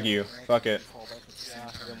gonna drag you. Fuck it.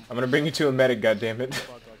 I'm gonna bring you to a medic, goddammit.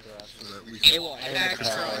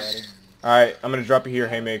 Alright, I'm gonna drop you here,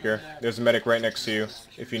 Haymaker. There's a medic right next to you,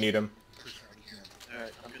 if you need him.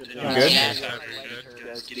 You good?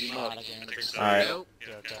 Alright.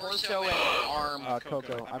 Torso and arm.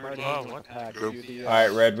 Coco, I'm already in the pack.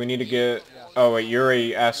 Alright, Red, we need to get... Oh, wait, you're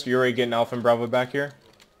already getting Alpha and Bravo back here?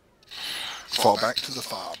 Fall back to the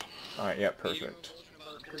fob. Alright, yeah, perfect.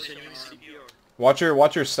 Watch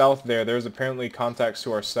your south there. There's apparently contacts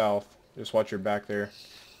to our south. Just watch your back there.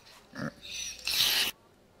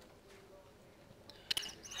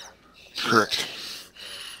 Correct.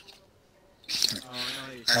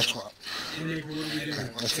 That's what.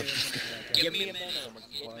 Give me a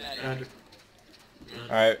minute.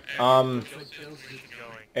 Alright,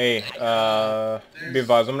 hey, be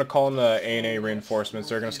advised, I'm gonna call in the A&A reinforcements.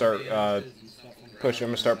 They're gonna start, I'm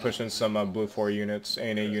gonna start pushing some, Blue 4 units,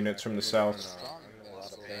 A&A units from the south.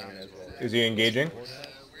 Is he engaging?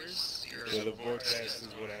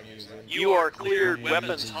 You are cleared.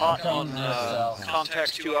 Weapons hot on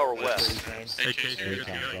contacts 2 hour west. Engage.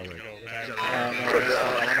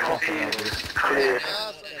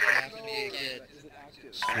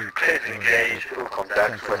 Full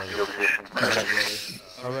contact. Your position.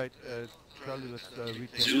 Alright, Charlie, let's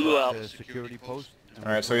Zulu security post.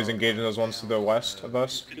 Alright, so he's engaging those ones to the west of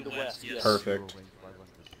us? To the west, yes. Perfect.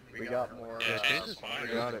 We got more. We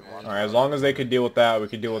got it. Alright, as long as they could deal with that, we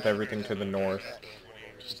could deal with everything to the north.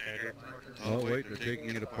 Oh wait, they're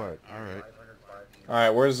taking it apart. Alright.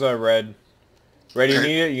 Alright, where's Red? Red,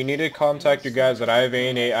 you need to contact your guys that I have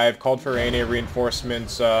A&A. I have called for A&A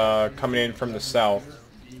reinforcements coming in from the south.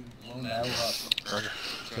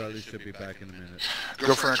 Charlie should be back in a minute.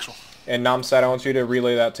 Go for Axel. And Namsat, I want you to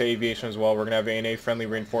relay that to aviation as well. We're gonna have A&A friendly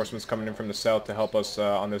reinforcements coming in from the south to help us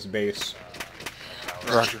on this base.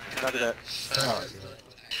 Roger. Roger that.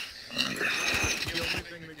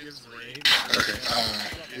 Okay,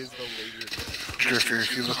 Drifter,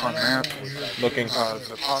 if you look on map, looking.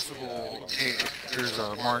 The possible, there's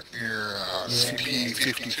a mark near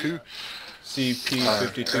CP52.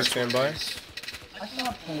 CP52, standby.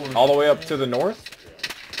 All the way up to the north?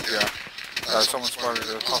 Yeah. Someone spotted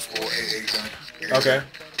a possible AA gun. Okay.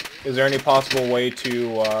 Is there any possible way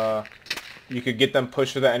to, you could get them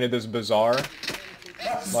pushed to the end of this bazaar?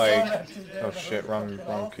 Like, oh shit, wrong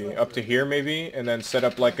key. Up to here maybe, and then set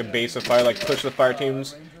up like a base of fire, like push the fire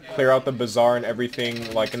teams, clear out the bazaar and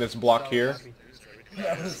everything, like in this block here. wait,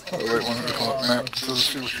 let me pull up map so to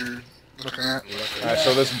see what you're looking at. Alright,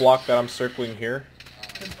 so this block that I'm circling here.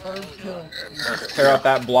 Clear out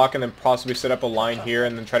that block and then possibly set up a line here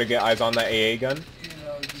and then try to get eyes on that AA gun.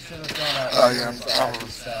 Yeah, I'll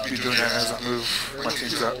be doing that as I move my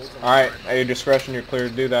teams up. Alright, at your discretion, you're clear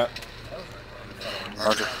to do that.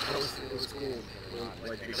 Roger.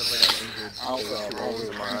 I'll roll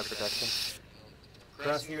in my eye protection.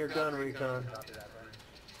 Crossing your gun, recon.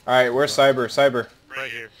 Alright, where's Cyber? Cyber.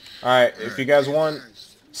 Right here. Alright, if you guys want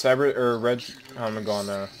Cyber or Red, I'm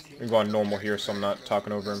going normal here, so I'm not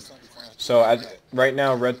talking over him. So right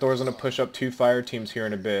now, Red Thor's gonna push up 2 fire teams here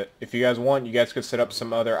in a bit. If you guys want, you guys could set up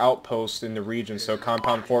some other outposts in the region. So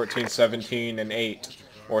compound 14, 17, and 8,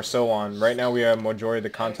 or so on. Right now, we have majority of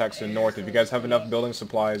the contacts in the north. If you guys have enough building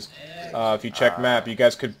supplies, if you check map, you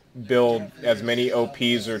guys could build as many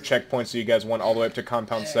OPs or checkpoints as you guys want all the way up to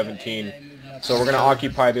compound 17. So we're going to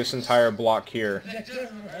occupy this entire block here.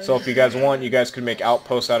 So if you guys want, you guys could make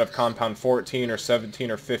outposts out of compound 14 or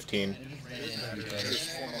 17 or 15.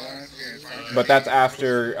 But that's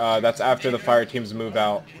after the fire teams move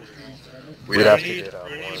out. We'd have to get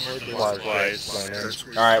more supplies.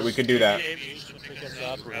 Alright, we could do that.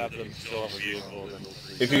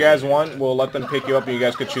 If you guys want, we'll let them pick you up and you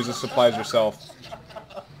guys could choose the supplies yourself.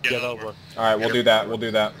 Alright, we'll do that. We'll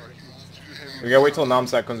do that. We gotta wait till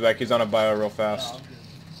Namsat comes back. He's on a bio real fast.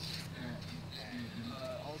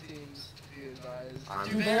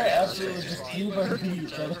 Dude, they're absolutely just teabagging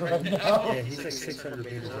each other right now. Yeah, he's like 600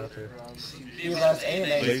 meters out there. Dude, that's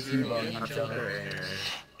A&A is teabagging each other.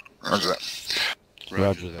 Roger that.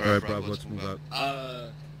 Roger that. Alright, Bob, let's move up.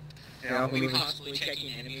 Are we possibly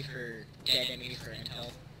checking enemy for dead enemy for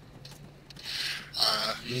intel?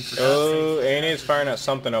 Oh, A&A is firing at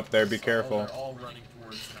something up there. Be careful.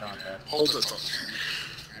 Hold it up.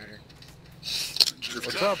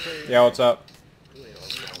 What's up? Yeah, what's up?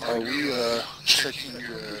 Are we checking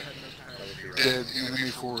dead enemy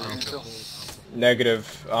for intel? Negative.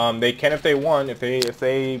 They can if they want. If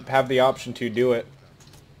they have the option to do it.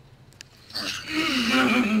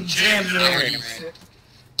 Jam them.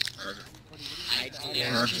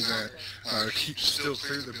 Roger that. Keep still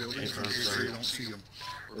clear of the building from here so you don't see them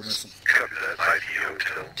or miss them. Copy that. ID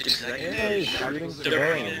hotel.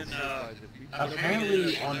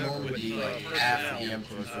 Apparently on Normandy, like half the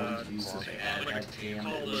M240s that they had got jammed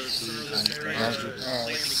at least 3 times.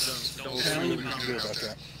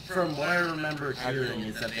 From what I remember hearing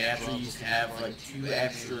is that they actually used to have like 2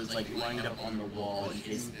 extras like lined up on the wall in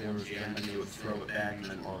case the door was jammed and they would throw it back and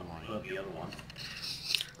then put up the other one.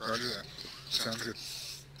 Roger that. Sounds good.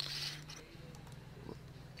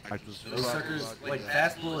 Those suckers, like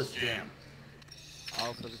fast bullets jam.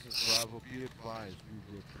 Alpha, this is Bravo. Be advised, we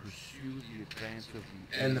will pursue the advance of the...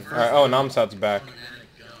 And the first Alright, oh, Namsat's back.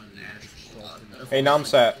 Hey,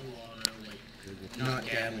 Namsat.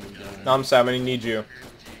 Namsat, I'm gonna need you.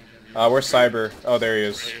 Where's Cyber? Oh, there he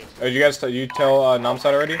is. Oh, did you tell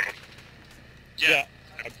Namsat already? Yeah.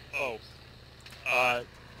 You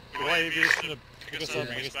want aviation to pick us up and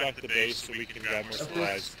bring us back to the base so we can grab more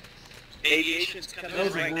supplies? Aviation's coming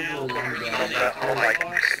in right now. They're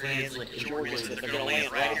gonna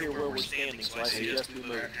land right here where we're standing, so I suggest we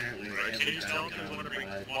move. Can you tell them we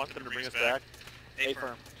want them to bring us back?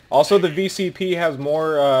 A-firm. Also, the VCP has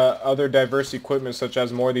more other diverse equipment, such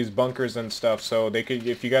as more of these bunkers and stuff. So they could,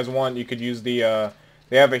 if you guys want, you could use the.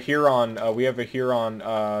 They have a Huron. We have a Huron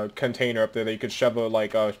container up there that you could shove a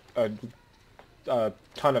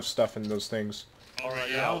ton of stuff in those things.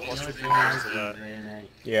 Alright, yeah, I'll watch with you guys for that.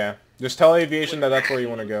 Yeah, just tell aviation that that's where you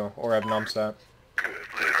want to go, or have Namsat.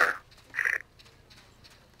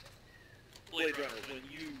 Blade Runner, when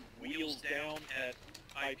you wheels down at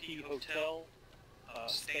IP Hotel,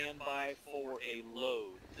 stand by for a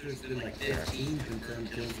load. There's been like 15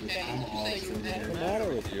 confirmed kills with tomahawks over there. What's the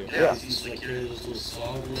matter with you? Yeah. He's like carry those little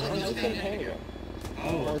saw ones.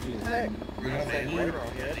 Oh, heck?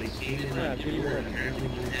 They came in and killed her and apparently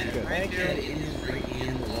had a baghead in his right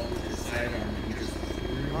hand along with his sidearm and he just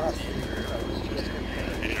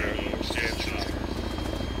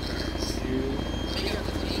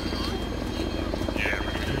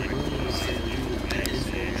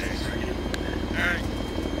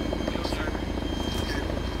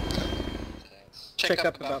Check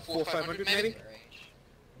up about 400 or 500 maybe?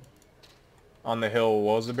 On the hill,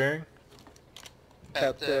 what was the bearing?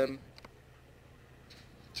 About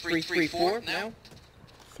 334 now?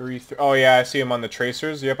 3. Oh yeah, I see him on the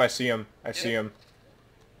tracers. Yep, I see him. I see him.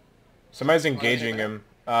 Somebody's engaging him.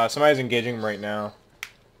 Somebody's engaging him right now.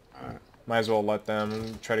 Might as well let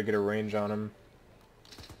them try to get a range on him.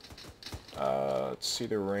 Let's see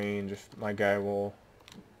the range. If my guy will.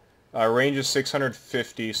 Range is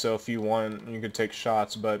 650, so if you want, you could take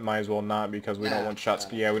shots, but might as well not because we don't want shots.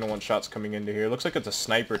 Yeah, we don't want shots coming into here. It looks like it's a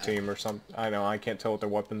sniper team or something. I know, I can't tell what their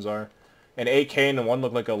weapons are. An AK and the one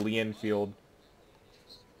looked like a Lee Enfield.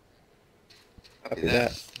 Copy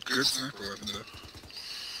that. Good sniper weapon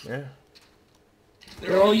though. Yeah.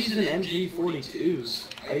 They're all using MG42s.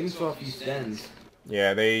 I even saw a few Stens.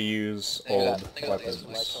 Yeah, they use old weapons.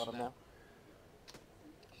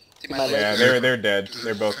 Yeah, they're dead.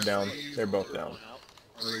 They're both down. They're both down.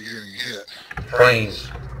 Are they getting hit? Planes.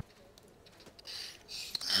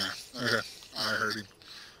 Okay, I heard him.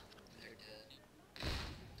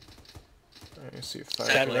 Let me see if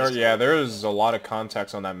I can... Yeah, there's a lot of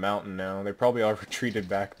contacts on that mountain now. They probably all retreated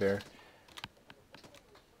back there.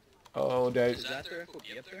 Oh, is that their FOB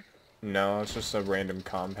up there? No, it's just a random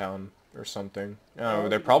compound or something. Oh,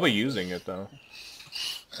 they're probably using it though.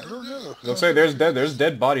 I don't know. Looks like there's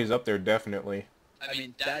dead bodies up there, definitely. I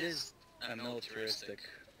mean, that is a militaristic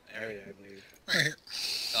area, I believe.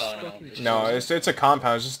 No, it's a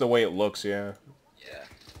compound. It's just the way it looks. Yeah.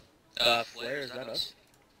 Yeah. Flare, is that us?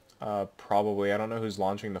 Probably. I don't know who's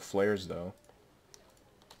launching the flares though.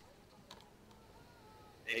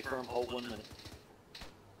 A firm, hold 1 minute.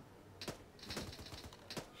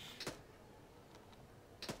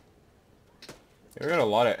 There got a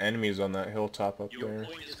lot of enemies on that hilltop up there. Your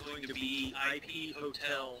point is going to be IP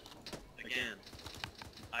Hotel again.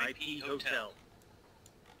 IP Hotel.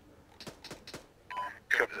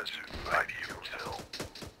 Copy that to IP Hotel.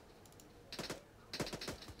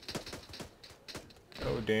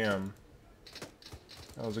 Oh damn.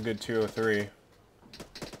 That was a good 203.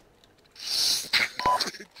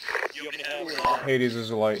 Hades is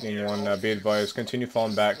a lightning one. Be advised, continue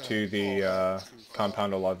falling back to the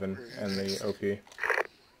compound 11 and the OP.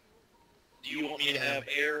 Do you want me to have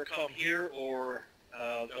air come here, or...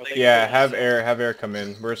 yeah, have air come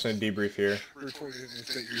in. We're just gonna debrief here.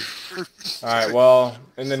 Alright, well,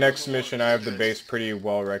 in the next mission I have the base pretty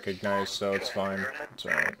well recognized, so it's fine. It's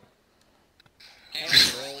alright.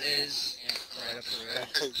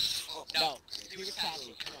 No, do the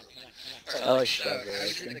passing. Come on. Oh, shit. I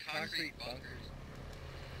was in the concrete bunkers.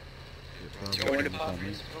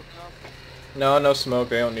 No, no smoke.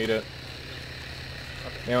 They don't need it.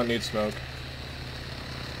 They don't need smoke.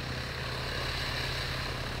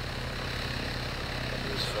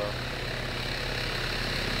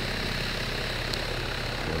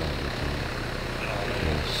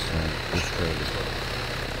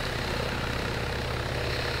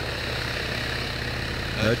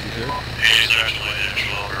 How'd you do? He's actually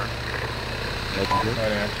neutral over. How'd you do? I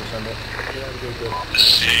didn't actually send it. This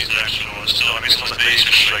is He's actually still enemies on the base,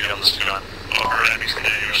 just should I get on this gun? Or enemies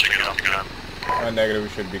continuing, should I get off the gun? Negative, we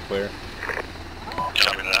should be clear.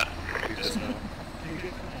 Copy that.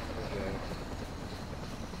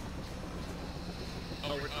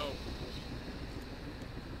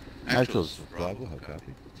 Actuals, Bravo, how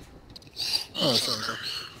copy? Oh, sorry.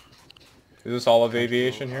 Is this all of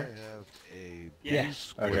aviation here? I have a Yes.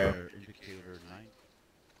 square Okay. indicator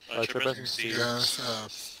 9. Pressing C.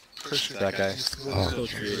 Guys, push it. That guy. Oh,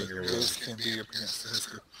 those can be up against the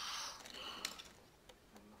Hisker.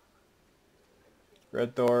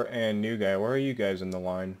 Red Thor and New Guy, where are you guys in the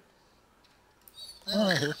line? I'm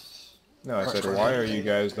right here. No, I said, why are you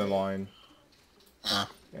guys in the line?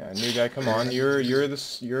 Yeah, New Guy, come on. You're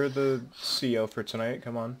the CO for tonight.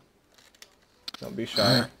 Come on. Don't be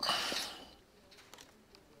shy.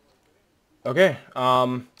 Okay.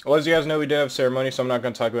 Well, as you guys know, we did have ceremony, so I'm not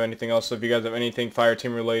going to talk about anything else. So if you guys have anything fire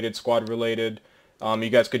team related, squad related, you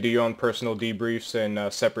guys could do your own personal debriefs in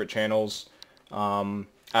separate channels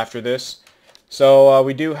after this. So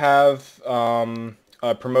we do have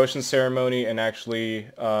a promotion ceremony and actually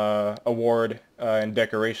award and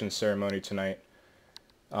decoration ceremony tonight.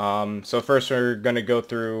 So first we're going to go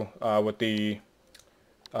through with the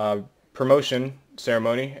promotion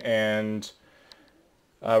ceremony, and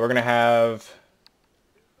we're going to have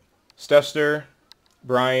Stester,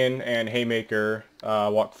 Brian, and Haymaker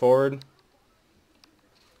walk forward.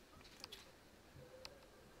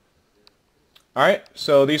 Alright,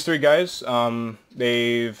 so these three guys,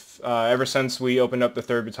 they've, ever since we opened up the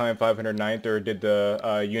 3rd Battalion 509th, or did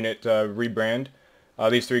the unit rebrand,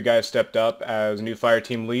 these three guys stepped up as new fire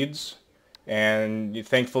team leads, and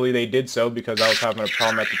thankfully they did so because I was having a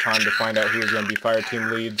problem at the time to find out who was going to be fire team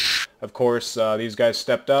leads. Of course, these guys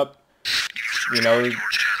stepped up. You know,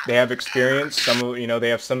 they have experience. They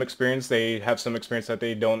have some experience. They have some experience that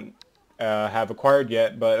they don't have acquired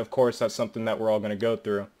yet, but of course that's something that we're all going to go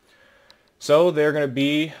through. So they're going to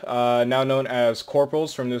be now known as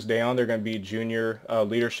corporals from this day on. They're going to be junior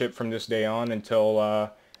leadership from this day on until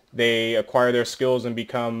they acquire their skills and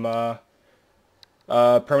become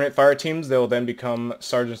permanent fire teams, they will then become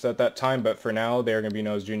sergeants at that time, but for now they're going to be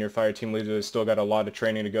known as junior fire team leaders. They still got a lot of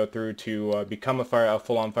training to go through to become a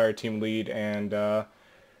full-on fire team lead and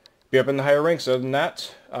be up in the higher ranks. Other than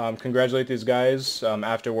that, congratulate these guys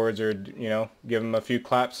afterwards, or give them a few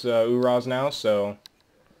claps, oorahs now. So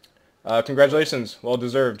congratulations, well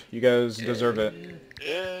deserved. You guys deserve it.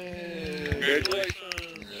 Yay!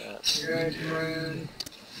 Congratulations!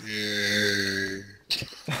 Yay!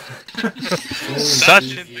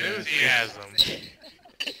 Such enthusiasm.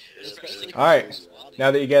 Alright,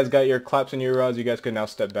 now that you guys got your claps and your rods, you guys can now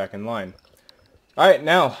step back in line. Alright,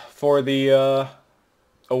 now for the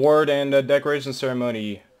award and decoration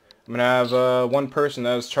ceremony. I'm going to have one person,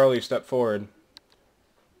 that is Charlie, step forward.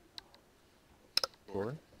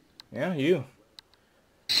 Forward? Yeah, you.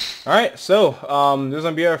 Alright, so this is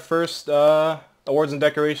going to be our first awards and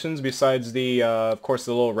decorations besides the, of course,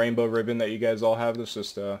 the little rainbow ribbon that you guys all have. This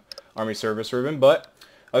is just Army service ribbon, but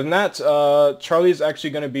other than that, Charlie's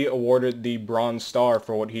actually going to be awarded the Bronze Star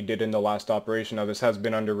for what he did in the last operation. Now, this has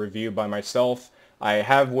been under review by myself. I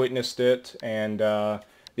have witnessed it, and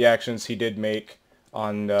the actions he did make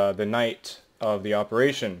on the night of the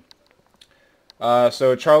operation.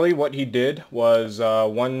 So Charlie, what he did was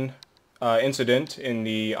one incident in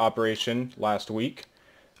the operation last week.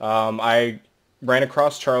 I ran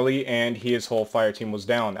across Charlie, and his whole fire team was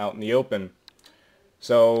down out in the open.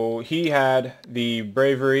 So he had the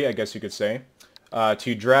bravery, I guess you could say,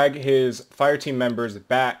 to drag his fire team members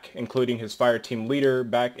back, including his fire team leader,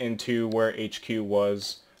 back into where HQ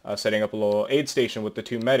was, setting up a little aid station with the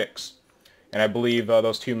 2 medics. And I believe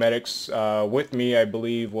those 2 medics with me, I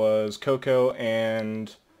believe, was Coco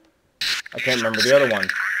and I can't remember the other one.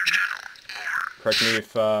 Correct me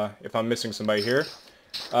if I'm missing somebody here.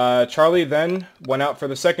 Charlie then went out for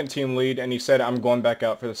the second team lead, and he said, I'm going back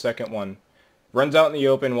out for the second one. Runs out in the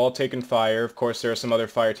open while taking fire. Of course, there are some other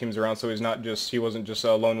fire teams around, so he wasn't just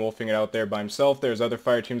lone wolfing it out there by himself. There's other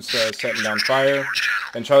fire teams setting down fire,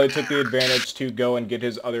 and Charlie took the advantage to go and get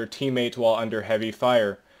his other teammate while under heavy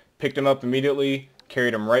fire. Picked him up immediately,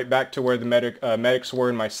 carried him right back to where the medics were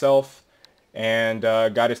and myself, and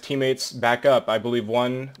got his teammates back up. I believe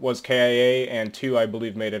 1 was KIA, and 2, I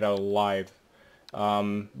believe, made it out alive.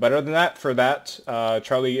 But other than that, for that,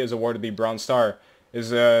 Charlie is awarded the Bronze Star.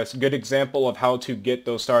 Is a good example of how to get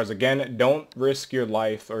those stars. Again, don't risk your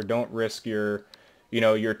life or don't risk your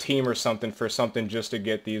team or something for something just to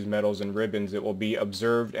get these medals and ribbons. It will be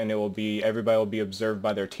observed, and everybody will be observed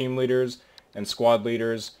by their team leaders and squad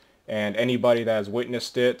leaders and anybody that has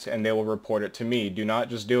witnessed it, and they will report it to me. Do not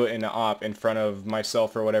just do it in an op in front of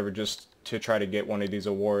myself or whatever just to try to get one of these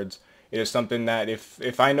awards. It is something that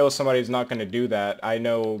if I know somebody's not going to do that, I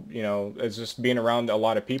know, it's just being around a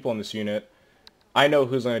lot of people in this unit, I know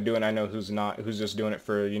who's going to do it and I know who's not, who's just doing it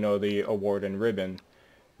for, the award and ribbon.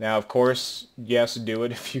 Now, of course, yes, do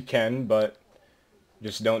it if you can, but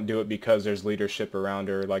just don't do it because there's leadership around,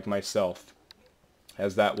 or like myself,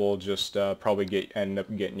 as that will just probably end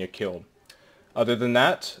up getting you killed. Other than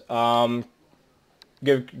that,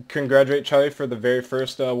 congratulate Charlie for the very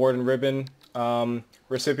first award and ribbon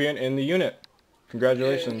recipient in the unit.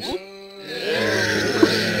 Congratulations.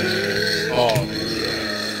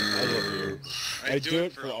 I do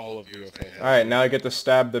it for all of you. Alright, now I get to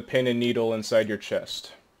stab the pin and needle inside your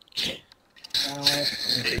chest. Hey, Charlie.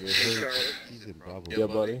 Yeah,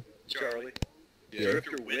 buddy. Charlie.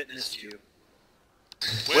 Drifter witnessed you.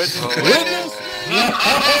 Witness?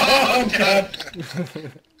 Oh, God.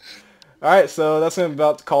 Alright, so that's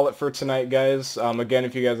about to call it for tonight, guys. Again,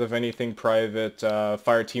 if you guys have anything private,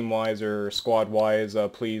 fire team-wise or squad-wise,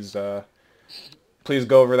 please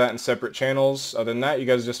go over that in separate channels. Other than that, you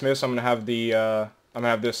guys dismissed. I'm gonna have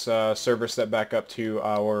this server set back up to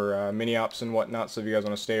our mini ops and whatnot. So if you guys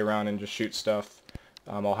want to stay around and just shoot stuff,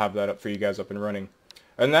 I'll have that up for you guys up and running.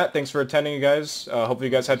 Other than that, thanks for attending, you guys. Hopefully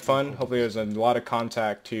you guys had fun. Hopefully there's a lot of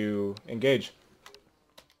contact to engage.